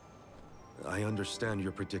 I understand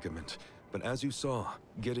your predicament, but as you saw,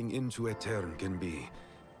 getting into Etaern can be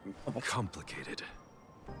complicated.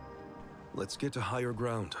 Let's get to higher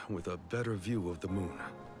ground with a better view of the moon.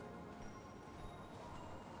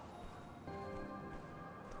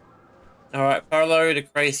 Alright, follow the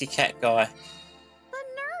crazy cat guy. The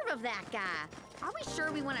nerve of that guy. Are we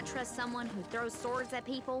sure we want to trust someone who throws swords at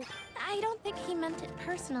people? I don't think he meant it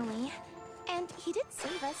personally. And he did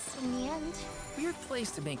save us in the end. Weird place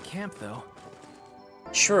to make camp, though.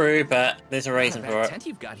 True, but there's a reason What for a it. tent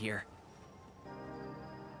you've got here.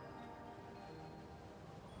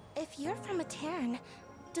 If you're from Etaern,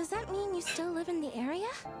 does that mean you still live in the area?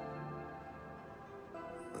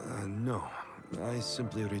 No. I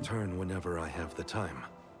simply return whenever I have the time.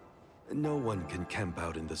 No one can camp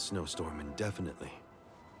out in the snowstorm indefinitely.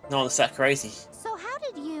 No one's that crazy. So how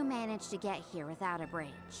did you manage to get here without a bridge?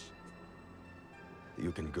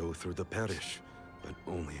 You can go through the parish, but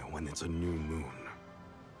only when it's a new moon.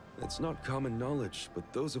 It's not common knowledge,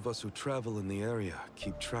 but those of us who travel in the area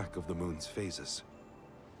keep track of the moon's phases.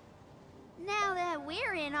 Now that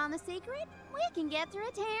we're in on the secret, we can get through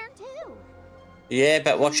Etaern too. Yeah,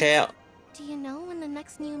 but watch out. Do you know when the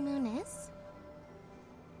next new moon is?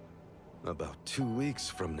 About 2 weeks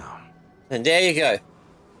from now. And there you go.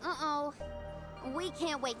 Uh-oh. We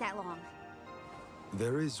can't wait that long.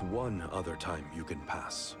 There is one other time you can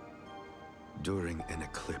pass. During an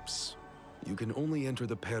eclipse. You can only enter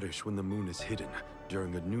the parish when the moon is hidden,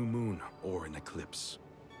 during a new moon or an eclipse.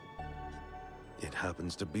 It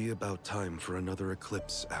happens to be about time for another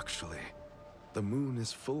eclipse, actually. The moon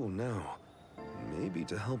is full now. Maybe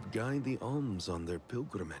to help guide the alms on their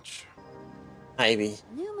pilgrimage. Maybe.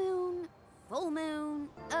 New moon, full moon,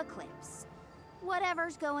 eclipse.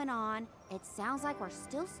 Whatever's going on, it sounds like we're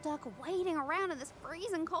still stuck waiting around in this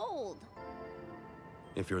freezing cold.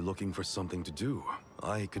 If you're looking for something to do,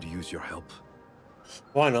 I could use your help.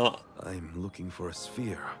 Why not? I'm looking for a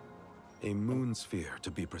sphere. A moon sphere, to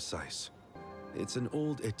be precise. It's an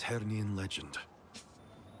old Eternian legend.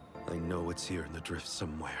 I know it's here in the drift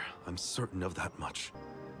somewhere. I'm certain of that much.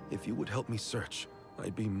 If you would help me search,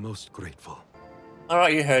 I'd be most grateful.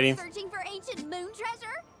 Alright, you heard him. Searching for ancient moon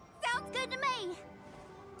treasure? Sounds good to me.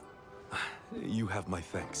 You have my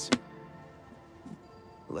thanks.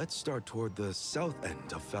 Let's start toward the south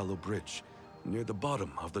end of Fallow Bridge, near the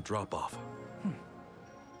bottom of the drop-off.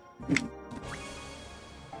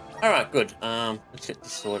 Alright, good. Let's get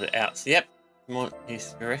this sorted out. So, yep.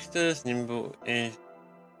 These directors, nimble is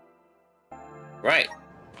right.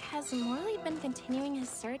 Has Morley been continuing his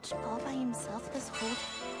search all by himself this whole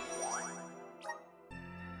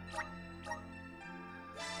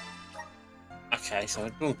Okay, so we're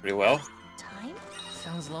doing pretty well. time?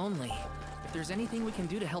 Sounds lonely. If there's anything we can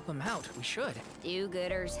do to help him out, we should.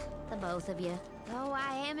 Do-gooders, the both of you. Though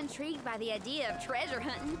I am intrigued by the idea of treasure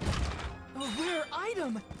hunting. A rare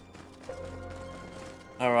item!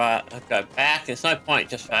 Alright, I'll go back. There's no point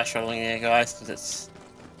just fast traveling here, guys, because it's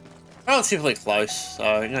relatively close,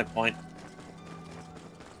 so no point.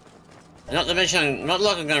 Not to mention, not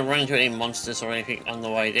like I'm going to run into any monsters or anything on the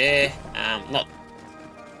way there. Not.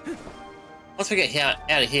 Once we get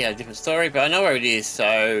out of here, a different story. But I know where it is,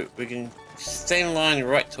 so we can streamline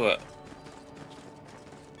right to it.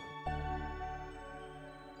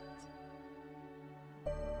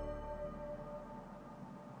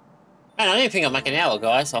 Man, I didn't think I'd make an hour,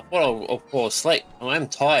 guys. I thought I'll fall asleep. I am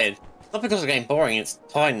tired. Not because of getting boring, it's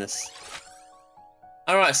tiredness.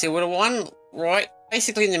 Alright, so we're the one right,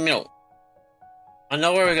 basically in the middle. I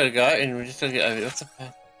know where we're gonna go, and we're just gonna get over here. What's the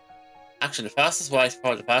path? Actually, the fastest way is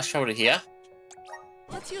probably the fast travel to here.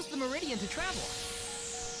 Let's use the meridian to travel.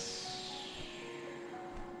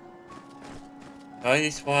 Go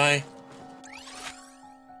this way.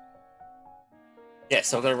 Yeah,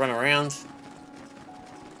 so I've got to run around.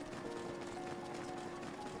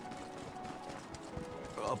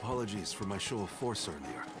 Apologies for my show of force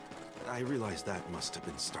earlier. I realize that must have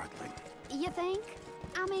been startling. You think?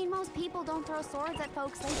 I mean, most people don't throw swords at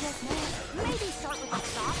folks they just met. Maybe start with a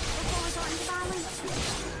stop before resorting to violence.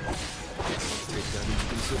 Take that into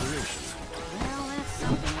consideration. Well, that's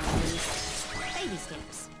something at least. Baby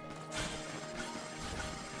steps.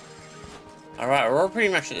 Alright, we're all pretty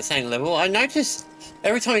much at the same level. I noticed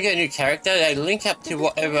every time you get a new character, they link up to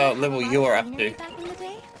whatever level you are up to.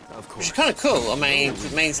 Of course. Which is kind of cool. I mean,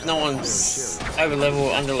 it means no one's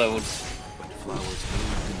over-leveled or under-leveled. But flowers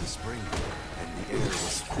bloomed in the spring, and the air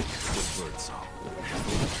was thick with birdsong.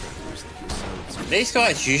 Travelers like yourselves. These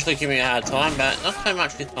guys usually give me a hard time, but not so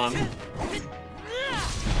much this time.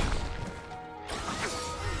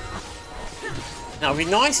 Now, it'd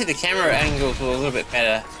be nice if the camera angles were a little bit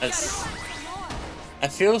better.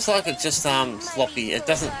 It feels like it's just sloppy. It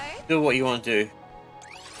doesn't do what you want to do.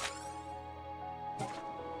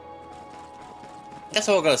 That's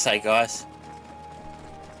all I've got to say, guys.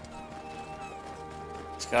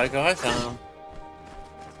 Let's go, guys.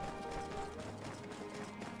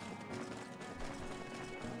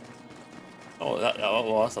 Oh, that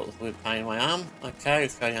was a weird pain in my arm. Okay,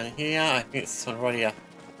 let's go down here. I think it's this one right here.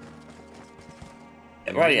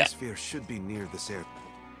 Yeah, right here. The sphere should be near this area.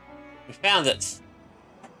 We found it.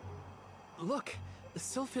 Look, the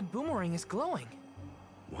sylphid boomerang is glowing.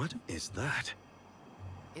 What is that?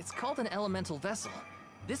 It's called an elemental vessel.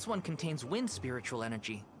 This one contains wind spiritual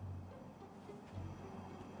energy.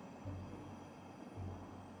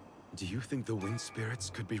 Do you think the wind spirits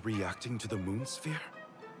could be reacting to the moon sphere?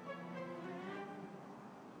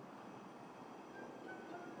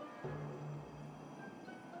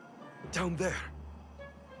 Down there.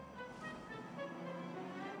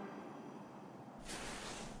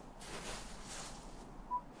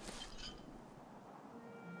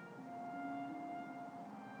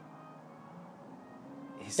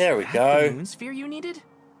 There we Is that go. the moon sphere you needed?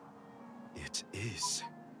 It is.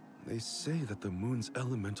 They say that the moon's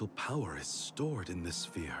elemental power is stored in this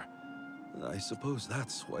sphere. I suppose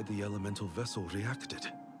that's why the elemental vessel reacted.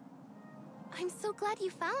 I'm so glad you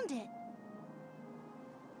found it.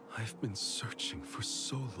 I've been searching for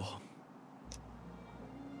so long.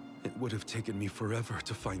 It would have taken me forever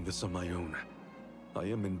to find this on my own. I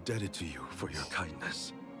am indebted to you for your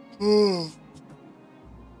kindness.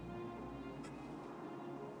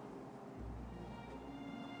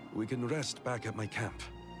 We can rest back at my camp.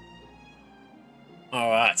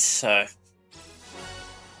 Alright, so...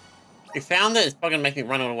 we found it. It's probably going to make me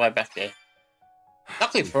run all the way back there.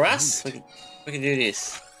 Luckily for us, we can do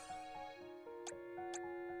this.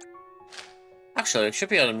 Actually, we should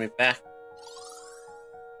be able to move back.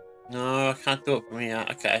 No, I can't do it from here.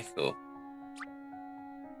 Okay, cool.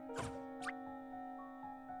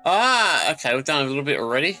 Ah, okay, we've done a little bit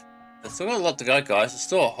already. There's still got a lot to go, guys. There's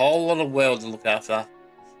still a whole lot of world to look after.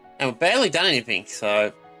 And we've barely done anything,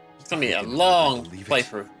 so it's going to be a long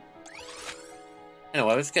playthrough.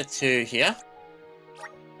 Anyway, let's get to here.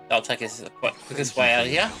 That'll take us the quickest way out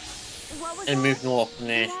of here. And move north from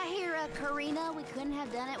there. Did I hear, Karina, we couldn't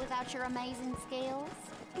have done it without your amazing skills?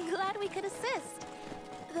 Glad we could assist.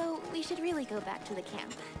 Though, we should really go back to the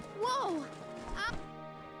camp. Whoa!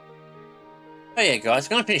 Oh yeah, guys,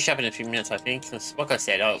 I'm going to finish up in a few minutes, I think. Because, like I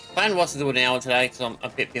said, our plan was to do an hour today because I'm a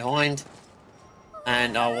bit behind.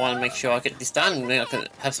 And I want to make sure I get this done, and then I can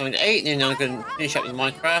have something to eat, and then I can finish up with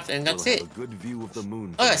Minecraft, and that's We'll it. have a good view of the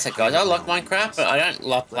moon. Like I said, guys, I like Minecraft, but I don't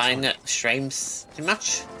like playing it streams too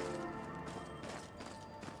much.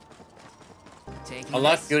 I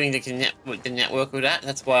like building the network with that.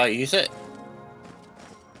 That's why I use it.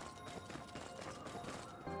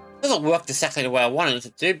 Doesn't work exactly the way I wanted it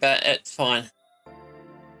to do, but it's fine.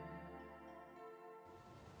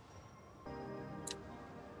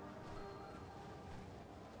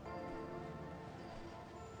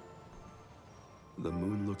 The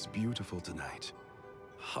moon looks beautiful tonight.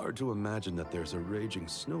 Hard to imagine that there's a raging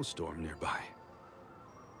snowstorm nearby.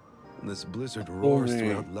 This blizzard roars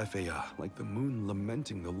throughout Lefeya like the moon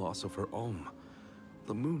lamenting the loss of her Olm.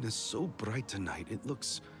 The moon is so bright tonight, it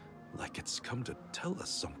looks like it's come to tell us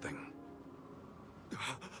something.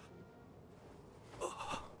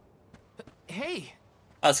 Hey!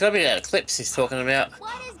 Oh, it's gotta be that eclipse he's talking about.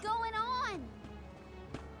 What is going on?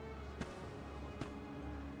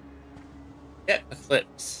 Yep,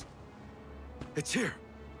 eclipse. It's here!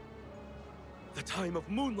 The time of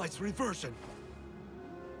Moonlight's reversion!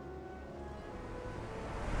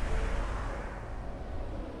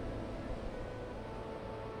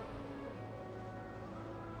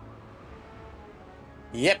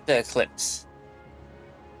 Yep, the eclipse.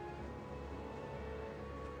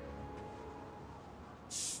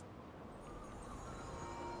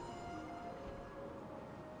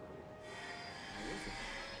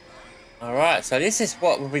 Alright, so this is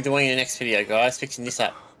what we'll be doing in the next video, guys, fixing this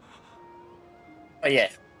up. Oh yeah,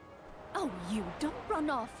 Oh, you don't run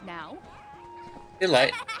off now. too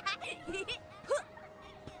late.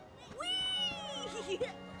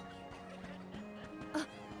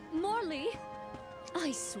 Morley,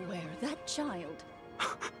 I swear that child.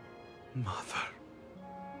 Mother.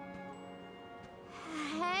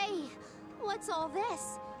 Hey, what's all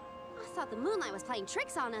this? I thought the moonlight was playing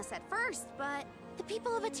tricks on us at first, but... The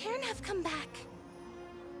people of Etaern have come back.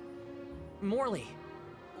 Morley,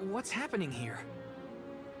 what's happening here?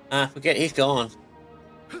 Forget he's gone.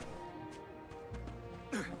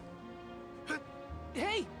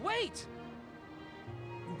 Hey, wait!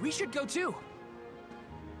 We should go too.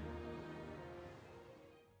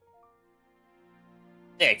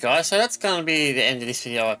 Yeah, guys, so that's gonna be the end of this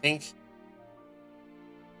video, I think.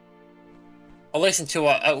 At least until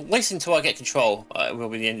I get control, it will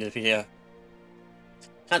be the end of the video.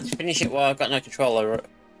 Can't finish it while I've got no control over it.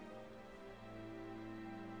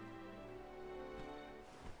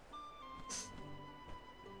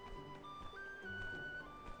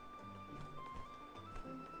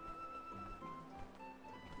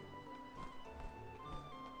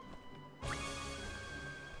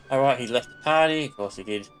 Alright, he left the party. Of course he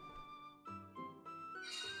did.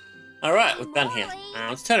 Alright, we're done here.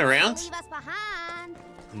 Let's turn around Leave us behind.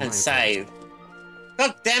 and save.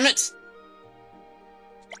 God damn it!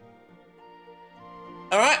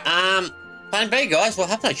 Alright, plan B, guys. We'll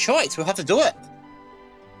have no choice. We'll have to do it.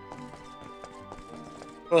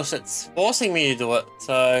 Of course, it's forcing me to do it,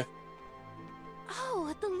 so...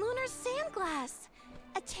 Oh, the lunar sandglass!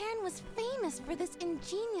 Etaern was famous for this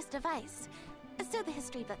ingenious device. So the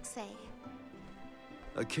history books say.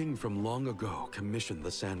 A king from long ago commissioned the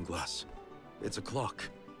Sandglass. It's a clock,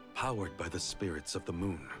 powered by the spirits of the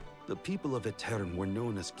moon. The people of Etaern were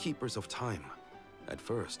known as keepers of time. At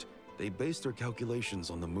first, they based their calculations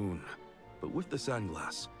on the moon. But with the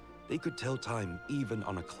Sandglass, they could tell time even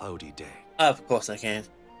on a cloudy day. Of course I can.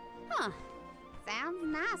 Huh. Sounds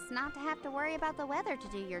nice not to have to worry about the weather to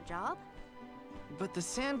do your job. But the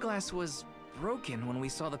sandglass was broken when we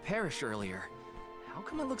saw the parish earlier. How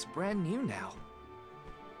come it looks brand new now?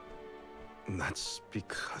 That's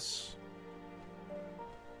because...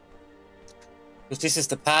 Because this is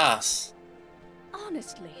the past,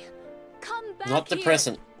 Honestly, come back not the here.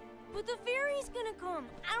 present. But the fairy's gonna come.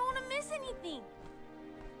 I don't want to miss anything.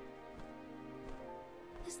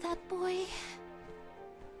 Is that boy?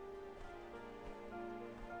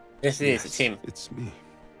 Yes, it is. It's him. It's me.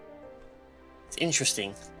 It's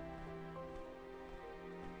interesting.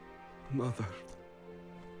 Mother.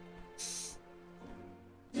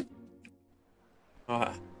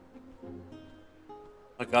 Alright.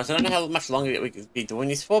 Alright, guys, I don't know how much longer that we could be doing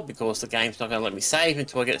this for because the game's not going to let me save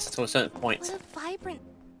until I get to a certain point. What a vibrant...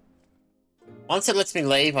 Once it lets me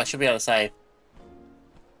leave, I should be able to save.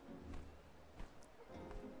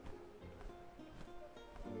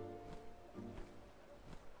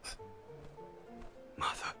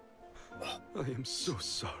 Mother. I am so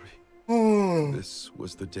sorry. This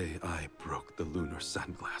was the day I broke the lunar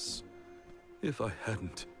sandglass. If I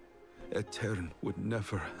hadn't, Etaern would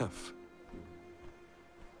never have.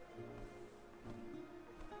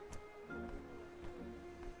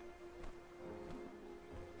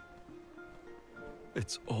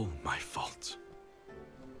 It's all my fault.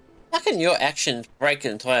 How can your actions break the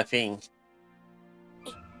entire thing?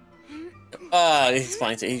 Oh, this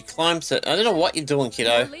explains it. He climbs it. I don't know what you're doing,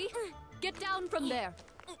 kiddo. Morley, get down from there.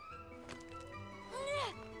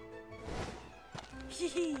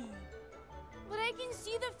 But I can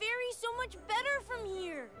see the fairy so much better from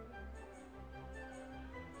here.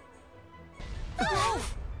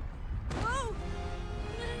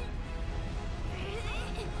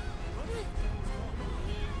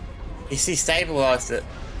 He's destabilized it.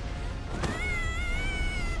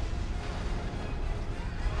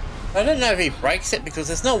 I don't know if he breaks it because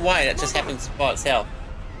there's no way that just happens by itself.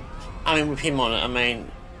 I mean, with him on it, I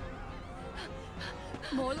mean...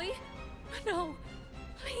 Morley? No.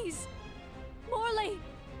 Please. Morley!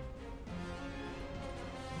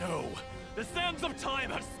 No. The sands of time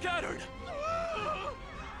have scattered.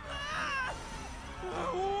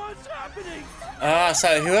 What's happening?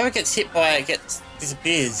 So whoever gets hit by it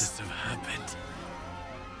disappears. This have happened.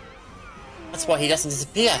 That's why he doesn't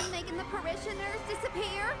disappear. You're making the parishioners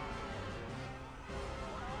disappear?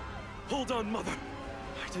 Hold on, Mother.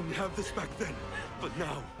 I didn't have this back then, but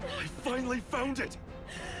now I finally found it.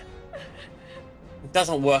 It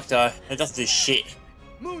doesn't work though. It doesn't do shit.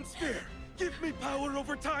 Moonsphere, give me power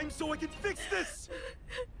over time so I can fix this.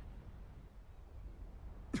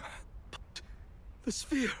 But the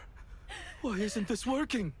sphere. Why isn't this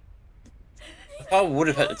working? I would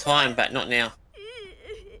have at the time, but not now.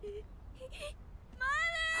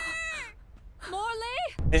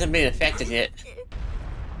 Morley! He hasn't been affected yet.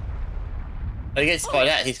 When he gets spotted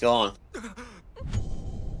out, he's gone. Morley!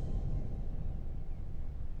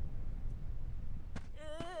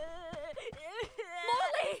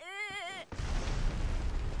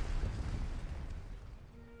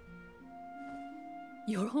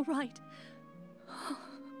 You're all right.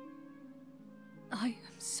 I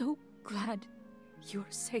am so glad you're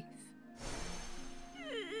safe.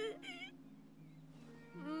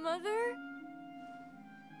 Mother?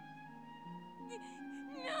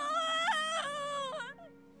 No!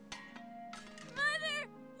 Mother,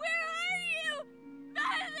 where are you?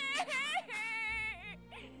 Mother!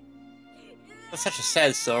 That's such a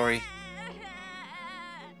sad story.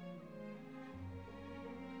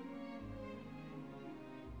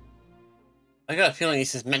 I got a feeling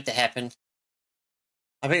this is meant to happen.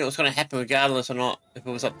 I think it was going to happen regardless or not, if it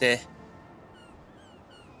was up there.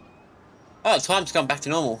 Oh, time's gone back to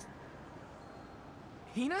normal.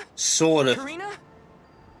 Hina? Sort of. Karina?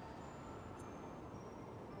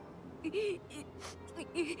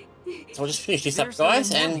 So I'll just finish this up, There's no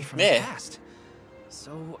guys, Morley and from the yeah. past.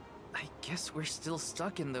 So, I guess we're still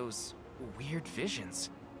stuck in those weird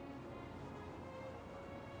visions.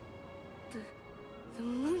 The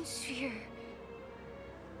moon sphere.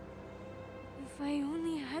 If I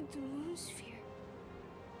only had the moon sphere,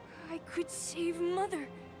 I could save Mother.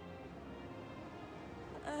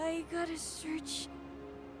 I gotta search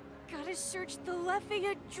the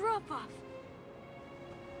Lefia drop-off.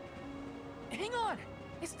 Hang on!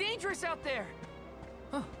 It's dangerous out there!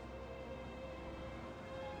 Huh.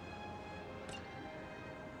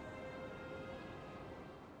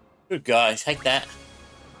 Good guys, take that.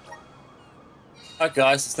 Alright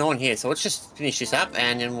guys, there's no one here, so let's just finish this up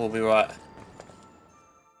and then we'll be right.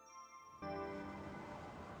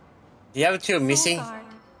 The other two are missing.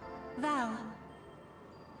 Val.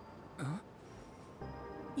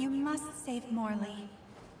 You must save Morley.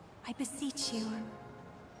 I beseech you.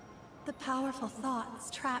 The powerful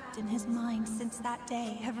thoughts trapped in his mind since that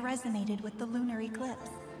day have resonated with the lunar eclipse.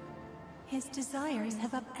 His desires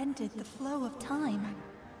have upended the flow of time.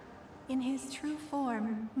 In his true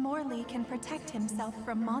form, Morley can protect himself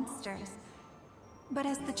from monsters. But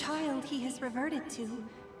as the child he has reverted to,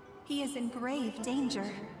 he is in grave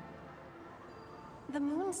danger. The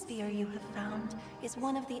moon sphere you have found is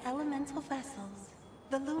one of the elemental vessels,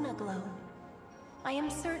 the Luna Globe. I am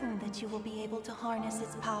certain that you will be able to harness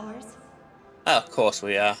its powers. Oh, of course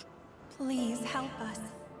we are. Please help us.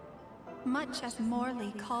 Much as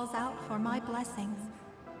Morley calls out for my blessings,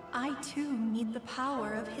 I too need the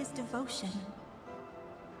power of his devotion.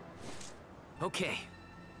 Okay.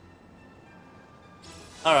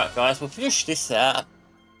 Alright guys, we'll finish this up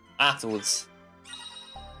afterwards.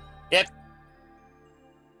 Yep.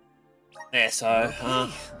 Yeah, so,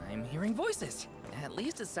 Okay, I'm hearing voices. At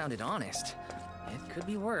least it sounded honest. It could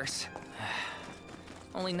be worse.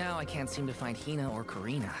 Only now I can't seem to find Hina or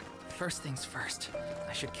Karina. First things first,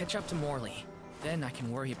 I should catch up to Morley. Then I can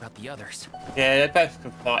worry about the others. yeah, they both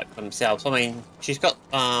can fight for themselves. I mean, she's got,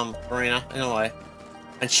 Karina, in a way.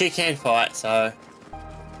 And she can fight, so...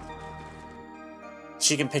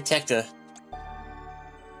 she can protect her.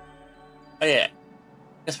 Oh yeah.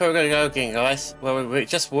 That's where we're gonna go again, guys. Where we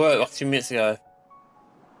just were like 2 minutes ago.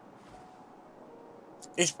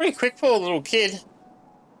 He's pretty quick for a little kid.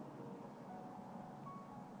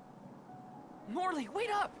 Morley,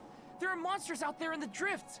 wait up! There are monsters out there in the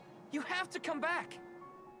drifts! You have to come back!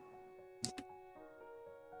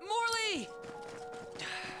 Morley!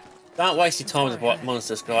 Don't waste your time with what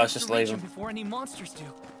monsters, guys. Just leave them. Before any monsters do.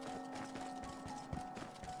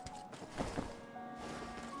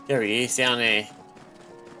 There he is, down there.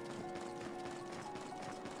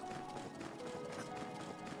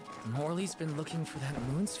 Morley's been looking for that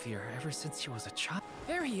moon sphere ever since he was a child.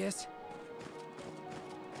 There he is.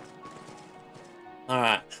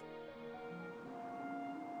 Alright.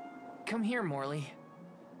 Come here, Morley.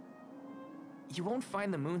 You won't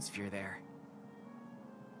find the moon sphere there.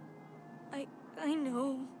 I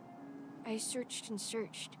know. I searched and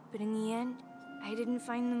searched, but in the end, I didn't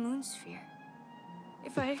find the moon sphere.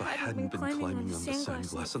 If I hadn't been climbing on the sand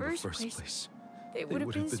glass in the first place, they would have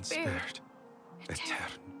been spared.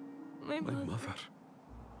 Etaern, My mother.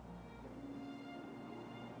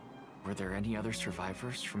 Were there any other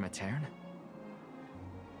survivors from Etaern?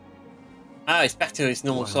 Oh, he's back to his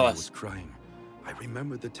normal While I was size. crying, I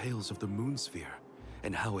remembered the tales of the moon sphere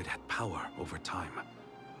and how it had power over time.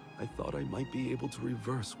 I thought I might be able to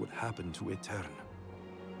reverse what happened to Etaern.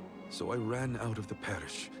 So I ran out of the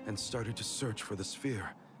parish and started to search for the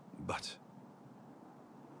sphere, but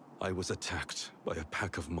I was attacked by a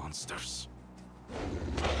pack of monsters.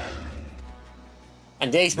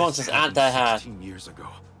 And these monsters aren't that hard. 16 years ago.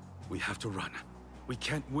 We have to run. We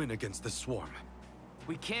can't win against the swarm.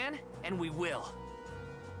 We can, and we will.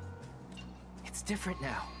 It's different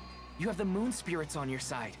now. You have the moon spirits on your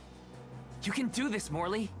side. You can do this,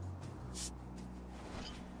 Morley.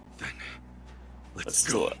 Then, Let's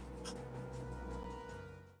do it.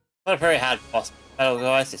 Not a very hard boss battle,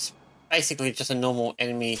 guys. It's basically just a normal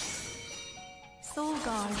enemy. Soul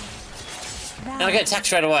Guard. And I get attacked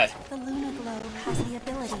straight away. The Luna Globe has the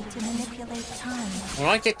ability to manipulate time. When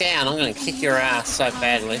I get down, I'm gonna kick your ass so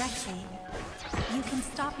badly. You can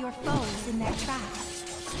stop your foes in their tracks.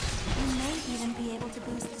 You may even be able to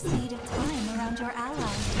boost the speed of time around your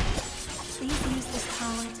allies. Please use this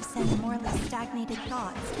power to send Morley's stagnated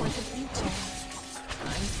thoughts towards the future.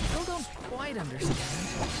 I still don't quite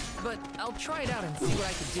understand, but I'll try it out and see what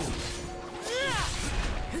I can do.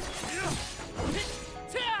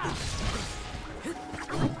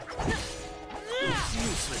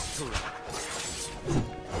 Useless tool.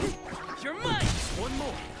 You're mine! One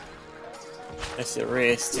more. Let's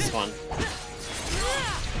erase this one.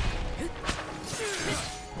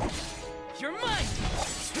 You're mine!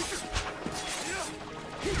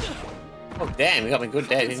 Oh damn, he got me good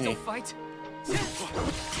there, didn't he? Fight?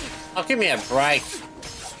 Oh, give me a break.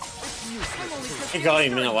 He got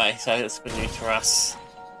him in a way, so that's good news for us.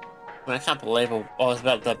 I mean, I can't believe I was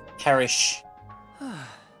about to perish.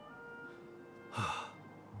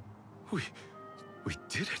 We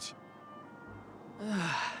did it.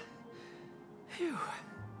 Phew.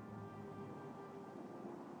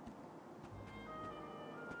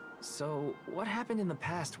 So, what happened in the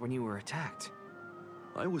past when you were attacked?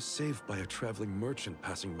 I was saved by a traveling merchant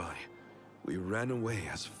passing by. We ran away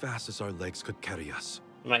as fast as our legs could carry us.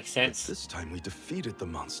 Makes sense. This time we defeated the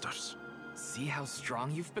monsters. See how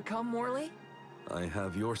strong you've become, Morley? I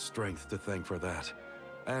have your strength to thank for that,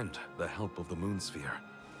 and the help of the moon sphere.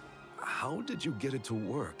 How did you get it to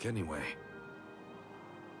work, anyway?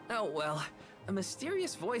 Oh, well, a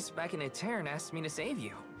mysterious voice back in Etaern asked me to save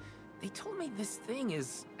you. They told me this thing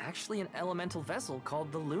is actually an elemental vessel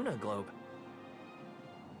called the Luna Globe.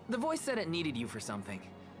 The voice said it needed you for something,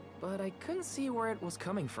 but I couldn't see where it was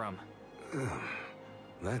coming from.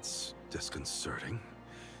 That's disconcerting.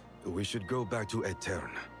 We should go back to Etaern.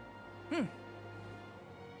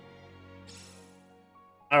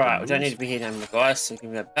 Alright, we don't need to be here anymore, guys, so we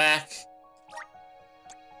can go back.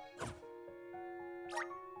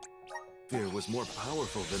 Fear was more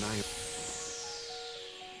powerful than I...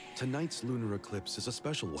 Tonight's lunar eclipse is a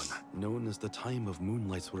special one, known as the time of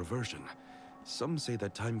moonlight's reversion. Some say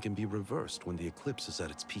that time can be reversed when the eclipse is at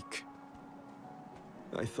its peak.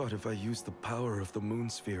 I thought if I used the power of the moon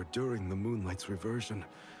sphere during the moonlight's reversion,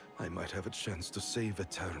 I might have a chance to save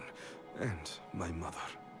Etaern and my mother.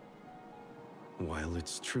 While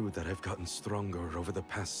it's true that I've gotten stronger over the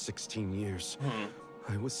past 16 years,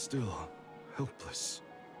 I was still helpless.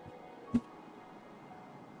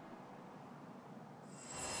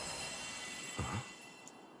 Huh?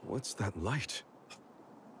 What's that light?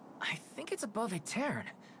 I think it's above Etaern.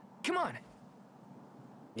 Come on.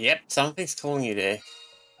 Yep, something's calling you there.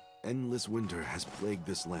 Endless winter has plagued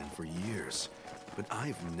this land for years, but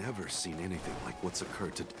I've never seen anything like what's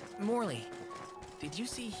occurred to... Morley, did you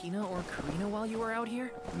see Hina or Karina while you were out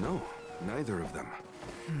here? No, neither of them.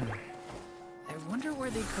 I wonder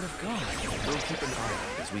where they could have gone. We'll keep an eye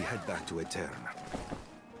out as we head back to Etaern.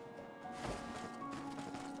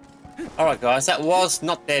 Alright guys, that was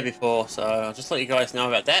not there before, so I'll just let you guys know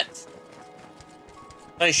about that.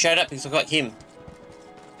 They showed up because I got him.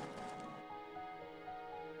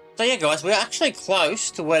 So yeah guys, we're actually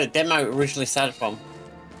close to where the demo originally started from.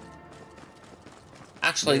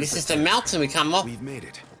 Actually, this is the mountain we come up. We've made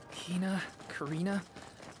it. Hina, Karina,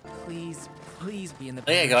 Please, please be in the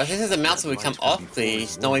Oh, yeah, parish. guys, this is the mountain we come off, the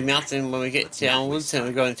snowy mountain when we get downwards and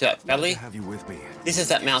we go into that valley. Have you with me? This is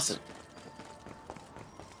that mountain.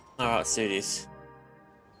 Alright, let's do this.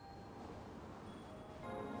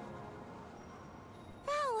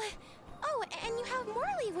 Val! Oh, and you have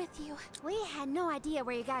Morley with you. We had no idea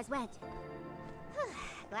where you guys went.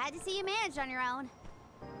 Glad to see you managed on your own.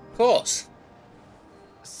 Of course.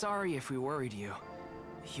 Sorry if we worried you.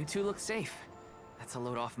 You two look safe. That's a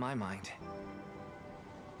load off my mind.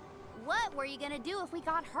 What were you gonna do if we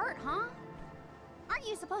got hurt, huh? Aren't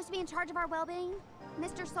you supposed to be in charge of our well-being,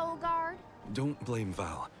 Mr. Soul Guard? Don't blame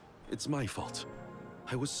Val. It's my fault.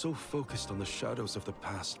 I was so focused on the shadows of the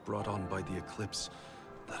past brought on by the eclipse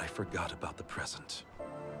that I forgot about the present.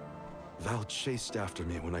 Val chased after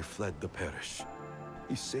me when I fled the parish.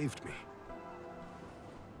 He saved me.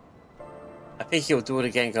 I think he'll do it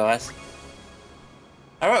again, guys.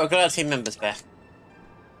 Alright, we've got our team members back.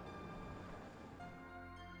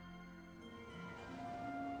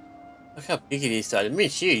 Look how big it is, though. I mean,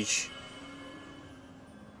 it's huge.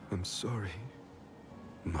 I'm sorry,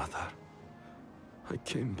 Mother. I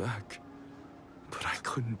came back, but I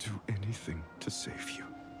couldn't do anything to save you.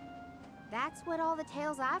 That's what all the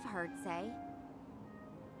tales I've heard say.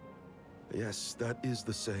 Yes, that is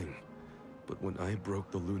the saying. But when I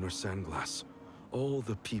broke the lunar sandglass, all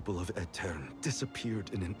the people of Etaern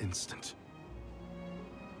disappeared in an instant.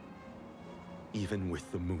 Even with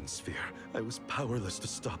the moon sphere, I was powerless to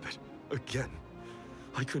stop it. Again,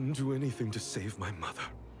 I couldn't do anything to save my mother.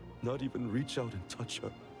 Not even reach out and touch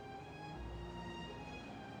her.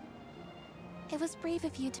 It was brave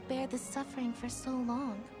of you to bear this suffering for so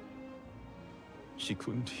long. She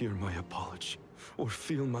couldn't hear my apology or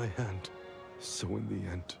feel my hand. So in the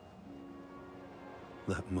end,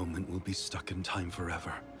 that moment will be stuck in time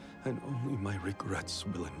forever, and only my regrets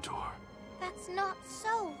will endure. That's not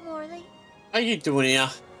so, Morley. How you doing here?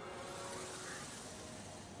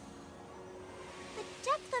 The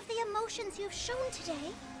depth of the emotions you've shown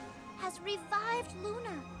today has revived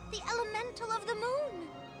Luna, the elemental of the moon.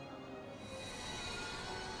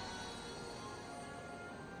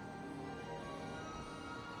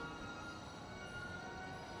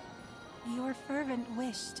 Your fervent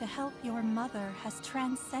wish to help your mother has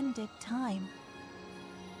transcended time.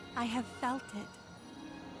 I have felt it.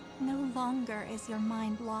 No longer is your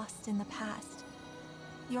mind lost in the past.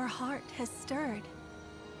 Your heart has stirred.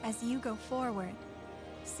 As you go forward,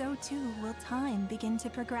 so too will time begin to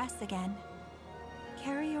progress again.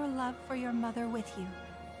 Carry your love for your mother with you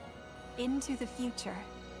into the future.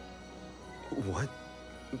 What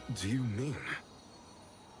do you mean?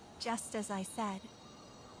 Just as I said,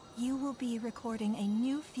 you will be recording a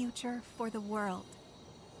new future for the world.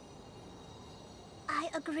 I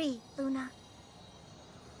agree, Luna.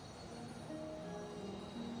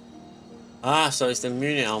 Ah, so it's the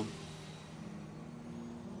moon elm.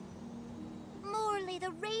 Morley, the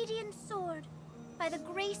radiant sword. By the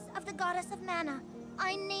grace of the goddess of mana,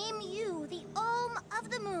 I name you the Olm of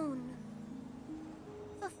the moon.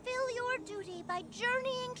 Fulfill your duty by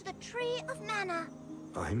journeying to the tree of mana.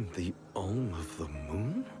 I'm the Olm of the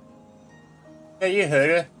moon? Yeah, you heard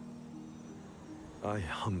her. I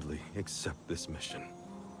humbly accept this mission.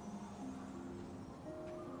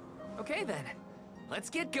 Okay then, let's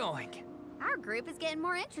get going. Our group is getting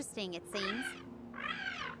more interesting, it seems.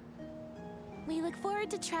 We look forward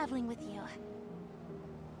to traveling with you.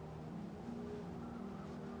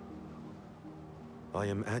 I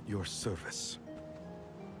am at your service.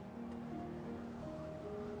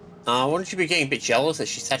 Wouldn't you be getting a bit jealous that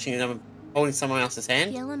she's touching another, holding someone else's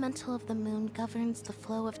hand? The elemental of the moon governs the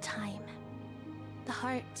flow of time. The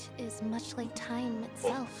heart is much like time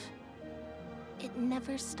itself. It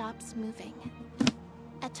never stops moving.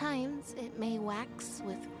 At times, it may wax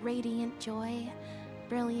with radiant joy,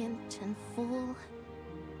 brilliant and full.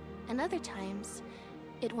 And other times,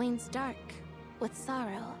 it wanes dark with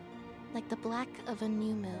sorrow, like the black of a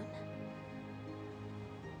new moon.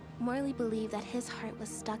 Morley believed that his heart was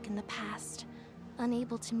stuck in the past,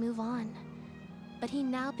 unable to move on. But he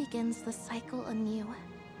now begins the cycle anew.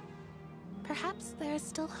 Perhaps there is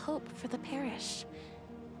still hope for the parish.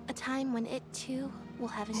 A time when it too will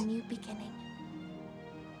have a new beginning.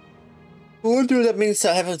 I wonder if that means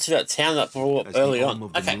that happened to that town that brought up early on.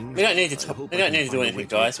 Okay, we don't need to do anything,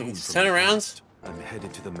 guys. We can just turn around, I'm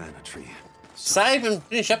headed to the mana tree. save and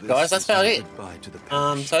finish up, guys. That's about it. Goodbye to the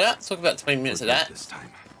parish. So that took about 20 minutes of Forget that. this time,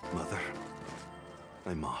 Mother.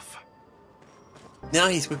 I'm off. Now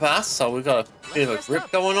he's with us, so we've got a bit of a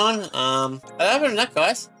grip going on. But other than that,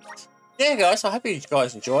 guys, yeah, guys, I hope you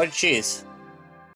guys enjoyed. Cheers.